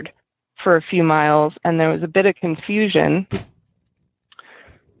disappeared for a few miles, and there was a bit of confusion.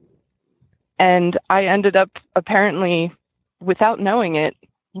 And I ended up, apparently, without knowing it,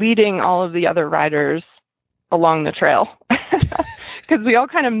 leading all of the other riders along the trail. Because we all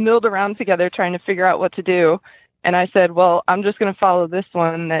kind of milled around together trying to figure out what to do. And I said, well, I'm just going to follow this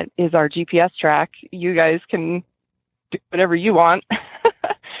one that is our GPS track. You guys can do whatever you want.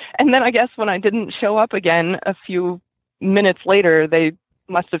 And then I guess when I didn't show up again a few minutes later, they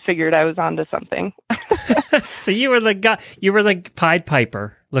must have figured I was onto something. So you were the guy, you were the Pied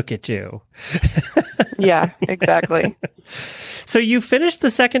Piper. Look at you. Yeah, exactly. So you finished the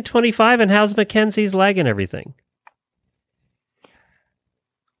second 25, and how's Mackenzie's leg and everything?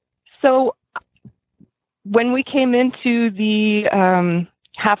 So when we came into the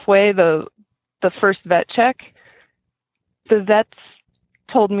halfway, the first vet check, the vets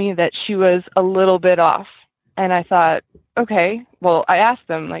told me that she was a little bit off. And I thought, okay, well, I asked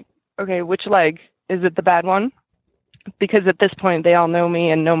them, like, okay, which leg? Is it the bad one? Because at this point, they all know me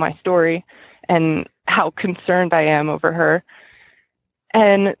and know my story and how concerned I am over her.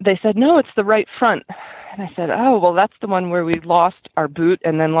 And they said, no, it's the right front. And I said, oh, well, that's the one where we lost our boot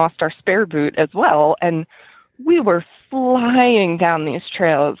and then lost our spare boot as well. And we were flying down these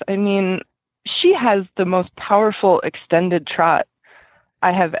trails. I mean, she has the most powerful extended trot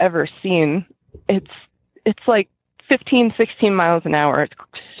I have ever seen. It's like 15, 16 miles an hour. It's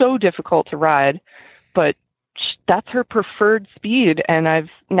so difficult to ride, but that's her preferred speed. And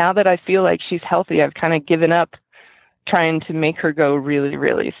now that I feel like she's healthy, I've kind of given up trying to make her go really,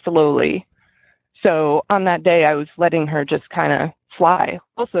 really slowly. So on that day, I was letting her just kind of fly.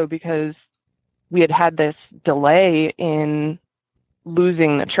 Also because we had this delay in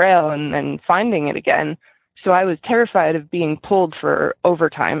losing the trail and then finding it again. So I was terrified of being pulled for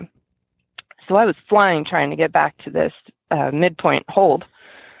overtime. So I was flying trying to get back to this midpoint hold.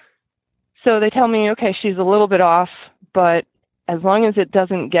 So they tell me, okay, she's a little bit off, but as long as it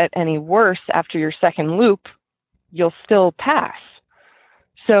doesn't get any worse after your second loop, you'll still pass.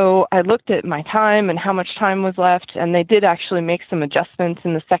 So I looked at my time and how much time was left, and they did actually make some adjustments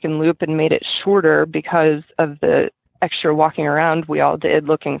in the second loop and made it shorter because of the extra walking around we all did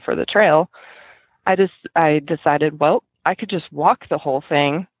looking for the trail. I decided, well, I could just walk the whole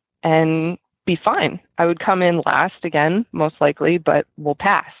thing and be fine. I would come in last again, most likely, but we'll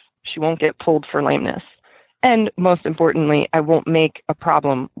pass. She won't get pulled for lameness. And most importantly, I won't make a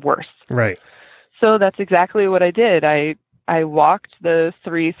problem worse. Right. So that's exactly what I did. I walked the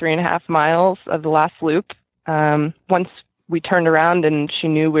 3.5 miles of the last loop. Once we turned around and she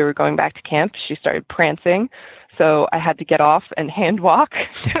knew we were going back to camp, she started prancing. So I had to get off and hand walk.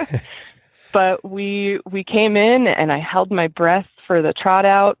 But we came in and I held my breath for the trot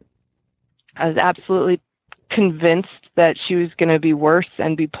out. I was absolutely convinced that she was going to be worse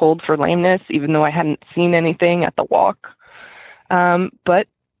and be pulled for lameness, even though I hadn't seen anything at the walk. But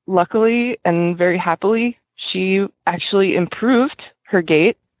luckily and very happily, she actually improved her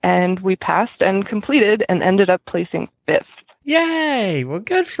gait, and we passed and completed and ended up placing 5th. Yay! Well,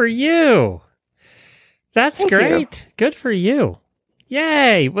 good for you. That's Thank great. you. Good for you.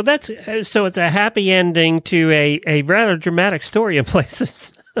 Yay! Well, that's so it's a happy ending to a rather dramatic story in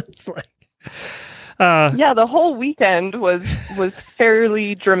places. It's like, yeah, the whole weekend was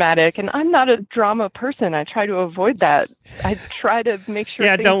fairly dramatic, and I'm not a drama person. I try to avoid that. I try to make sure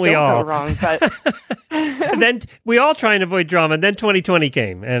things don't we all go wrong. But then we all try and avoid drama. And then 2020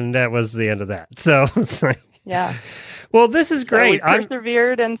 came, and that was the end of that. So it's like, yeah. Well, this is great. So we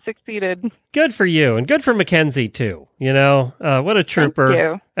persevered and succeeded. Good for you, and good for Mackenzie too. You know, what a trooper. Thank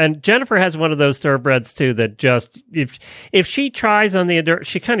you. And Jennifer has one of those thoroughbreds too that just if she tries on the endurance,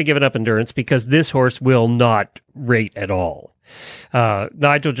 she kind of given up endurance because this horse will not rate at all.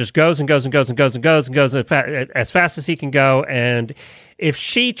 Nigel just goes and goes and goes and goes and goes and goes as fast as he can go, and if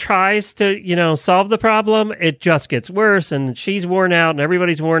she tries to, solve the problem, it just gets worse, and she's worn out, and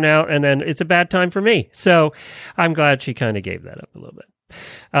everybody's worn out, and then it's a bad time for me. So I'm glad she kind of gave that up a little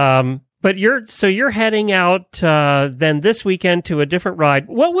bit. But you're heading out then this weekend to a different ride.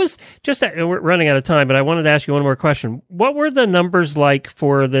 What was we're running out of time, but I wanted to ask you one more question. What were the numbers like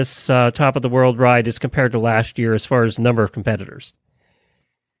for this Top of the World ride as compared to last year as far as number of competitors?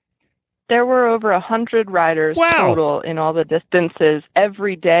 There were over 100 riders total in all the distances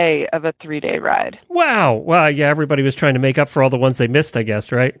every day of a 3-day ride. Wow. Well, yeah, everybody was trying to make up for all the ones they missed, I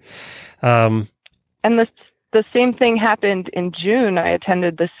guess, right? And the same thing happened in June. I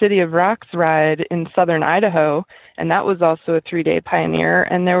attended the City of Rocks ride in southern Idaho, and that was also a 3-day Pioneer,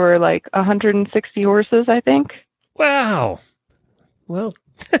 and there were like 160 horses, I think. Wow. Well,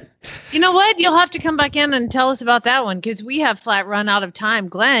 you know what? You'll have to come back in and tell us about that one because we have flat run out of time.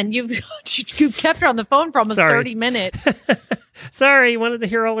 Glenn, you kept her on the phone for almost 30 minutes. Sorry, wanted to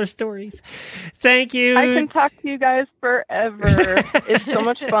hear all her stories. Thank you. I can talk to you guys forever. It's so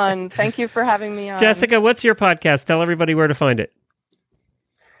much fun. Thank you for having me on. Jessica, what's your podcast? Tell everybody where to find it.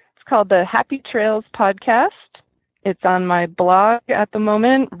 It's called the Happy Trails Podcast. It's on my blog at the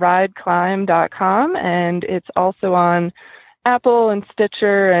moment, rideclimb.com, and it's also on Apple and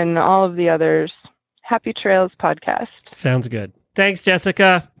Stitcher and all of the others. Happy Trails Podcast. Sounds good. Thanks,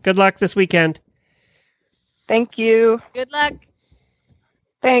 Jessica. Good luck this weekend. Thank you. Good luck.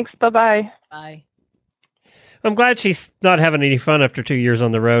 Thanks. Bye-bye. Bye. I'm glad she's not having any fun after 2 years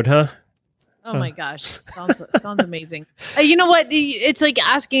on the road, huh? Oh my gosh. Sounds amazing. You know what? It's like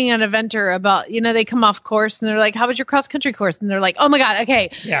asking an eventer about, they come off course and they're like, how was your cross country course? And they're like, oh my God.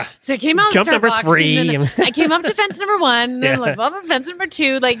 Okay. Yeah. So I came out Jump number 3. I came up to fence number 1. And then like, well, fence number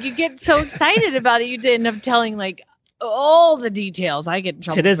 2. Like you get so excited about it. You end up telling like all the details. I get in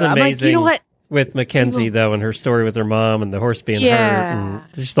trouble. It is amazing. I'm like, you know what? With Mackenzie, though, and her story with her mom and the horse being hurt and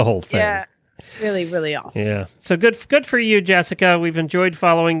just the whole thing. Yeah. Really, really awesome. Yeah. So good for you, Jessica. We've enjoyed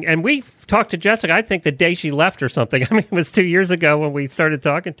following, and we talked to Jessica, I think the day she left or something. I mean, it was 2 years ago when we started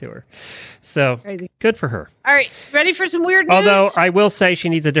talking to her. So crazy. Good for her. All right. Ready for some weird news? Although I will say she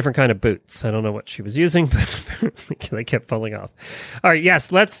needs a different kind of boots. I don't know what she was using, but they kept falling off. All right.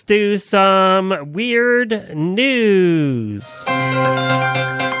 Yes. Let's do some weird news.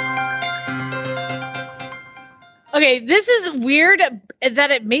 Okay, this is weird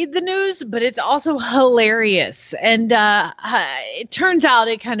that it made the news, but it's also hilarious. And it turns out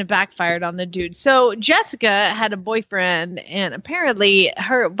it kind of backfired on the dude. So Jessica had a boyfriend, and apparently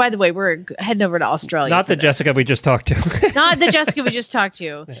by the way, we're heading over to Australia. Not the Jessica we just talked to. Not the Jessica we just talked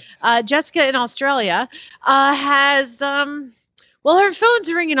to. Jessica in Australia has... Well, her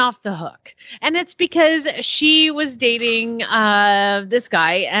phone's ringing off the hook, and it's because she was dating this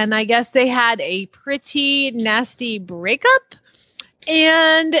guy, and I guess they had a pretty nasty breakup,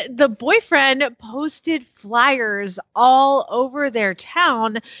 and the boyfriend posted flyers all over their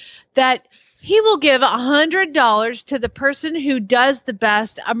town that he will give $100 to the person who does the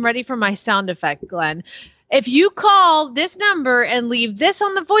best. I'm ready for my sound effect, Glenn. If you call this number and leave this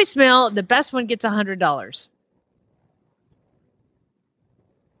on the voicemail, the best one gets $100.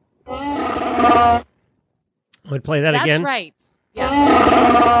 Would play that That's again? That's right.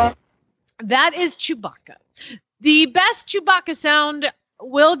 Yeah. That is Chewbacca. The best Chewbacca sound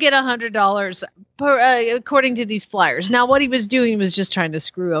will get $100 according to these flyers. Now, what he was doing was just trying to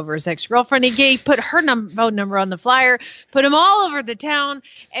screw over his ex-girlfriend. He put her phone number on the flyer, put them all over the town,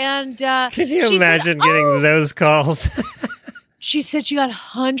 and could you imagine getting those calls? She said she got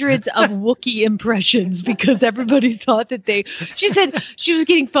hundreds of Wookiee impressions because everybody thought that she said she was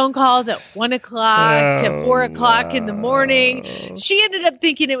getting phone calls at 1 o'clock to 4 o'clock in the morning. She ended up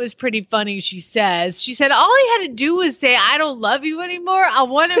thinking it was pretty funny. She said, all he had to do was say, I don't love you anymore. I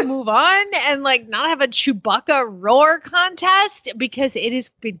want to move on and like not have a Chewbacca roar contest because it has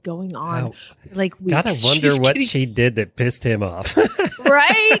been going on for like weeks. Gotta wonder what she did that pissed him off.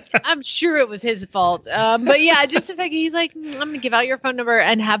 Right? I'm sure it was his fault. But yeah, just the fact he's like, I'm going to give out your phone number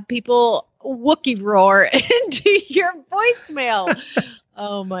and have people Wookiee roar into your voicemail.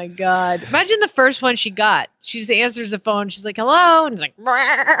 Oh my God. Imagine the first one she got. She just answers the phone. She's like, hello. And he's like,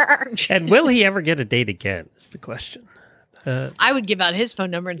 brrr. And will he ever get a date again? Is the question. I would give out his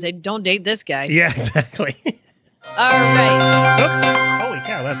phone number and say, don't date this guy. Yeah, exactly. All right. Oops. Holy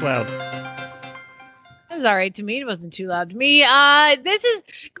cow, that's loud. It was all right to me. It wasn't too loud to me. This is,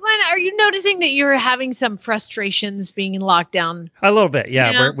 Glenn, are you noticing that you're having some frustrations being in lockdown? A little bit,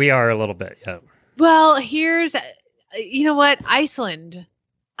 yeah. We are a little bit, yeah. Well, here's, you know what? Iceland,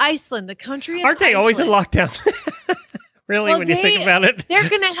 the country. Aren't they always in lockdown? Really, when you think about it? They're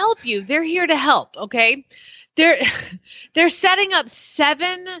going to help you. They're here to help, okay? They're setting up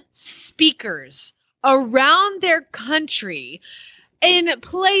 7 speakers around their country. in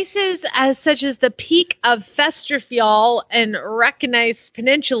places such as the peak of Festerfjall and Reykjanes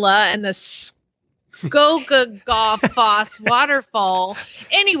Peninsula and the Skogafoss waterfall.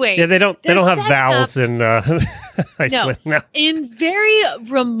 Anyway, Yeah, they don't have setting vowels in Iceland. No. in very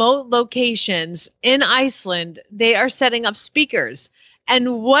remote locations in Iceland, they are setting up speakers.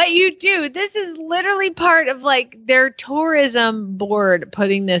 And what you do, this is literally part of like their tourism board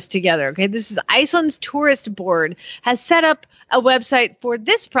putting this together. Okay. This is Iceland's tourist board has set up a website for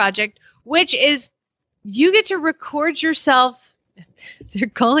this project, which is you get to record yourself. They're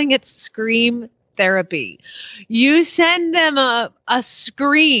calling it Scream Therapy. You send them a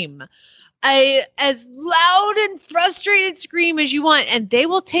scream, as loud and frustrated scream as you want, and they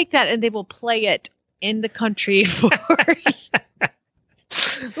will take that and they will play it in the country for you.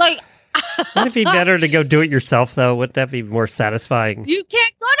 Like, Wouldn't it be better to go do it yourself, though? Wouldn't that be more satisfying? you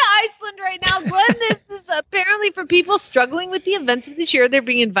can't go to Iceland right now, Glenn. This is apparently for people struggling with the events of this year. They're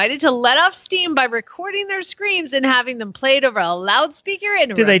being invited to let off steam by recording their screams and having them played over a loudspeaker.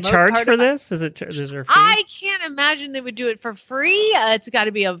 In a Do they remote charge part for of- this? Is there a fee? I can't imagine they would do it for free. It's got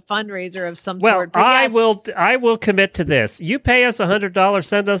to be a fundraiser of some Well, sort. But yes. I will commit to this. You pay us $100,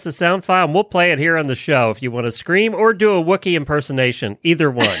 send us a sound file, and we'll play it here on the show if you want to scream or do a Wookiee impersonation. Either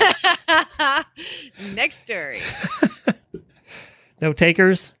one. Next story. No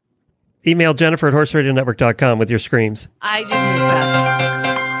takers? Email Jennifer at horseradionetwork.com with your screams. I just moved past.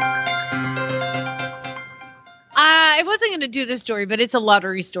 I wasn't going to do this story, but it's a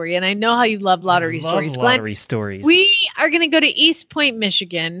lottery story, and I know how you love lottery stories. Glenn, Lottery stories. we are going to go to East Point,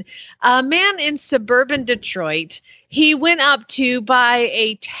 Michigan. A man in suburban Detroit, he went up to buy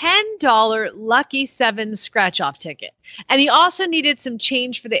a $10 Lucky 7 scratch-off ticket. And he also needed some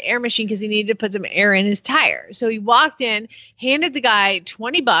change for the air machine because he needed to put some air in his tire. So he walked in, handed the guy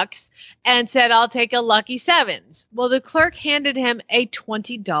 $20 and said, "I'll take a Lucky 7s." Well, the clerk handed him a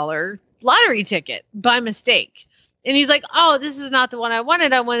 $20 lottery ticket by mistake. And he's like, "Oh, this is not the one I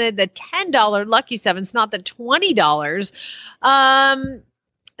wanted. I wanted the $10 Lucky 7s, not the $20. And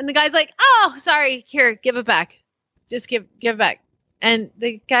the guy's like, "Oh, sorry. Here, give it back. Just give it back." And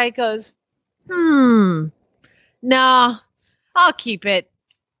the guy goes, "No, I'll keep it."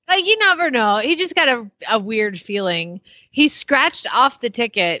 Like, you never know. He just got a weird feeling. He scratched off the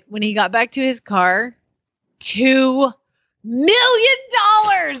ticket when he got back to his car. $2 million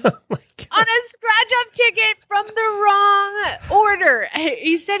Oh my God. on a scratch-off ticket from the wrong order.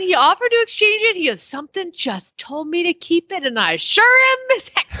 He said he offered to exchange it. He goes, "Something just told me to keep it, and I sure am Miss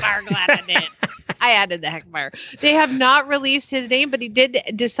Heckmeyer glad I did." I added the Heckmeyer. They have not released his name, but he did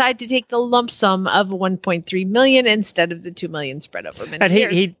decide to take the lump sum of $1.3 million instead of the $2 million spread over many And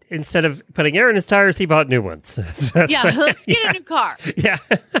years. he instead of putting air in his tires, he bought new ones. Yeah, let's get a new car. Yeah.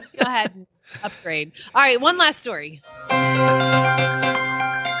 Go ahead and upgrade. All right, one last story.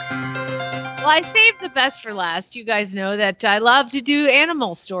 Well, I saved the best for last. You guys know that I love to do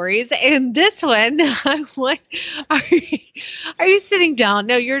animal stories. And this one, I'm like, are you sitting down?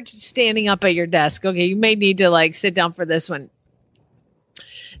 No, you're standing up at your desk. Okay, you may need to like sit down for this one.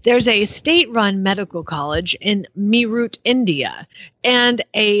 There's a state-run medical college in Meerut, India, and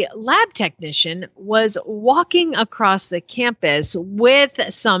a lab technician was walking across the campus with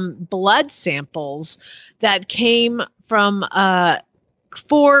some blood samples that came from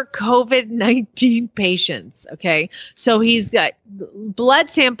 4 COVID-19 patients. Okay. So he's got blood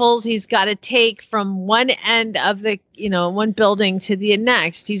samples he's got to take from one end of the, one building to the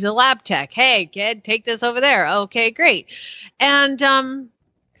next. He's a lab tech. "Hey, kid, take this over there." Okay, great. And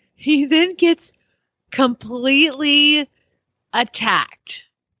he then gets completely attacked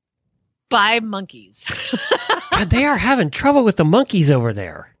by monkeys. God, they are having trouble with the monkeys over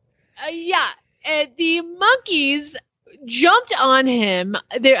there. Yeah. The monkeys jumped on him.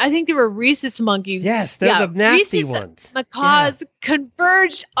 I think they were rhesus monkeys. Yes, they're the nasty rhesus ones. macaws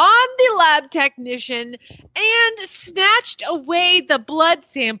converged on the lab technician and snatched away the blood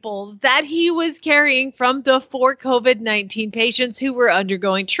samples that he was carrying from the 4 COVID-19 patients who were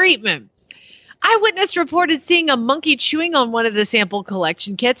undergoing treatment. Eyewitness reported seeing a monkey chewing on one of the sample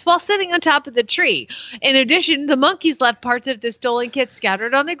collection kits while sitting on top of the tree. In addition, the monkeys left parts of the stolen kit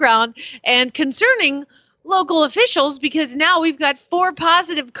scattered on the ground, and concerning local officials, because now we've got 4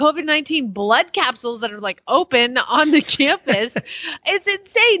 positive COVID-19 blood capsules that are like open on the campus. It's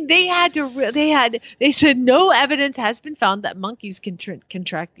insane. They said no evidence has been found that monkeys can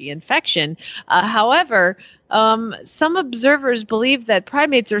contract the infection. However, some observers believe that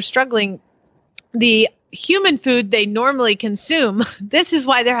primates are struggling. The human food they normally consume, this is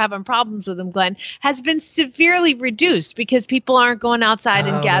why they're having problems with them, Glenn, has been severely reduced because people aren't going outside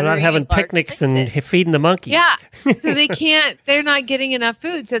and gathering. They're not having picnics and feeding the monkeys. Yeah. So they're not getting enough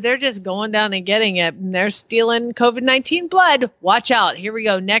food. So they're just going down and getting it. And they're stealing COVID-19 blood. Watch out. Here we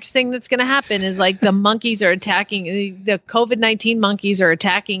go. Next thing that's going to happen is like the monkeys are attacking, the COVID-19 monkeys are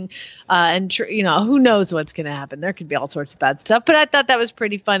attacking, who knows what's going to happen. There could be all sorts of bad stuff. But I thought that was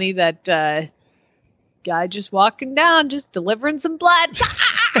pretty funny that, guy just walking down, just delivering some blood.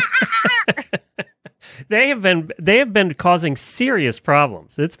 They have been causing serious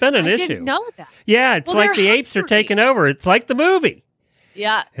problems. It's been an issue. I didn't know that. Yeah, it's like the apes are taking over. It's like the movie.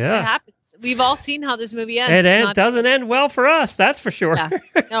 Yeah, it happens. We've all seen how this movie ends. It doesn't end well for us, that's for sure. Yeah.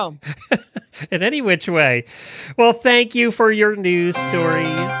 No. In any which way. Well, thank you for your news stories.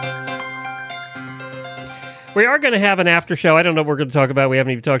 We are going to have an after show. I don't know what we're going to talk about. We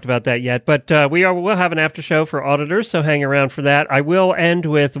haven't even talked about that yet. But we'll have an after show for auditors, so hang around for that. I will end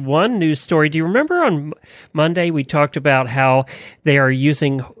with one news story. Do you remember on Monday we talked about how they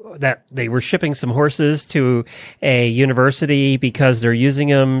were shipping some horses to a university because they're using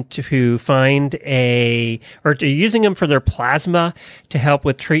them using them for their plasma to help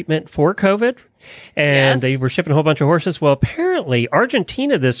with treatment for COVID? And They were shipping a whole bunch of horses. Well, apparently,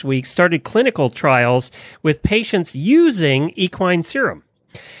 Argentina this week started clinical trials with patients using equine serum.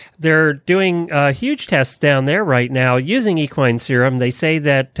 They're doing huge tests down there right now using equine serum. They say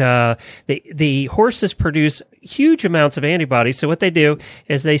that the horses produce huge amounts of antibodies. So what they do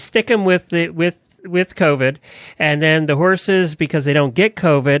is they stick them with COVID, and then the horses, because they don't get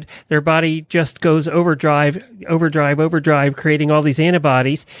COVID, their body just goes overdrive, creating all these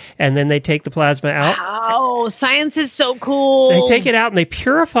antibodies, and then they take the plasma out. Wow, science is so cool. They take it out and they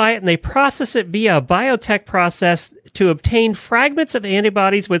purify it and they process it via a biotech process to obtain fragments of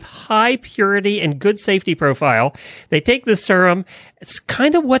antibodies with high purity and good safety profile. They take the serum. It's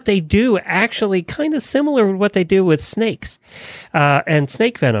kind of what they do, actually, kind of similar to what they do with snakes and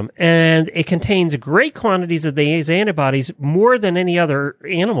snake venom. And it contains great quantities of these antibodies, more than any other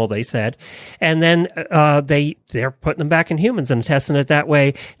animal, they said. And then they're putting them back in humans and testing it that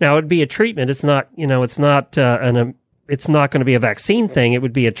way. Now, it would be a treatment. It's not, it's not going to be a vaccine thing. It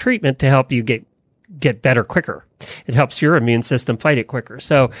would be a treatment to help you get better quicker. It helps your immune system fight it quicker.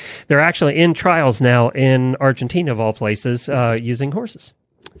 So they're actually in trials now in Argentina, of all places, using horses.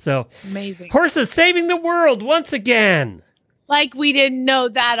 So amazing. Horses saving the world once again. Like we didn't know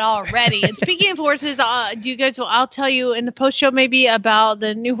that already. And speaking of horses, I'll tell you in the post show maybe about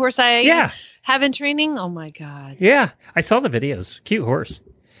the new horse I have in training. Oh my God. Yeah. I saw the videos. Cute horse.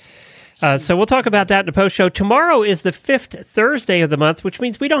 So we'll talk about that in the post show. Tomorrow is the 5th Thursday of the month, which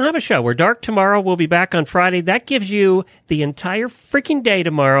means we don't have a show. We're dark tomorrow. We'll be back on Friday. That gives you the entire freaking day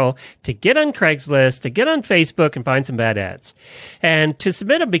tomorrow to get on Craigslist, to get on Facebook and find some bad ads. And to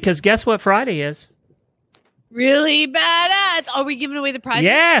submit them, because guess what Friday is? Really bad ads. Are we giving away the prizes?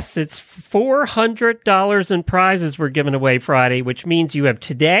 Yes, it's $400 in prizes we're giving away Friday, which means you have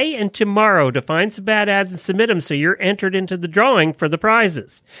today and tomorrow to find some bad ads and submit them so you're entered into the drawing for the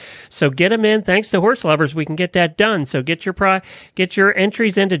prizes. So get them in. Thanks to Horse Lovers, we can get that done. So get your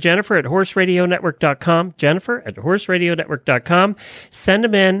entries into Jennifer at horseradionetwork.com. Jennifer at horseradionetwork.com. Send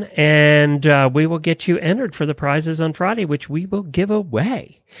them in, and we will get you entered for the prizes on Friday, which we will give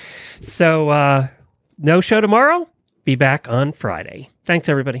away. So, no show tomorrow. Be back on Friday. Thanks,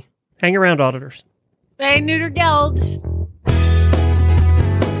 everybody. Hang around, auditors. Spay, neuter, geld.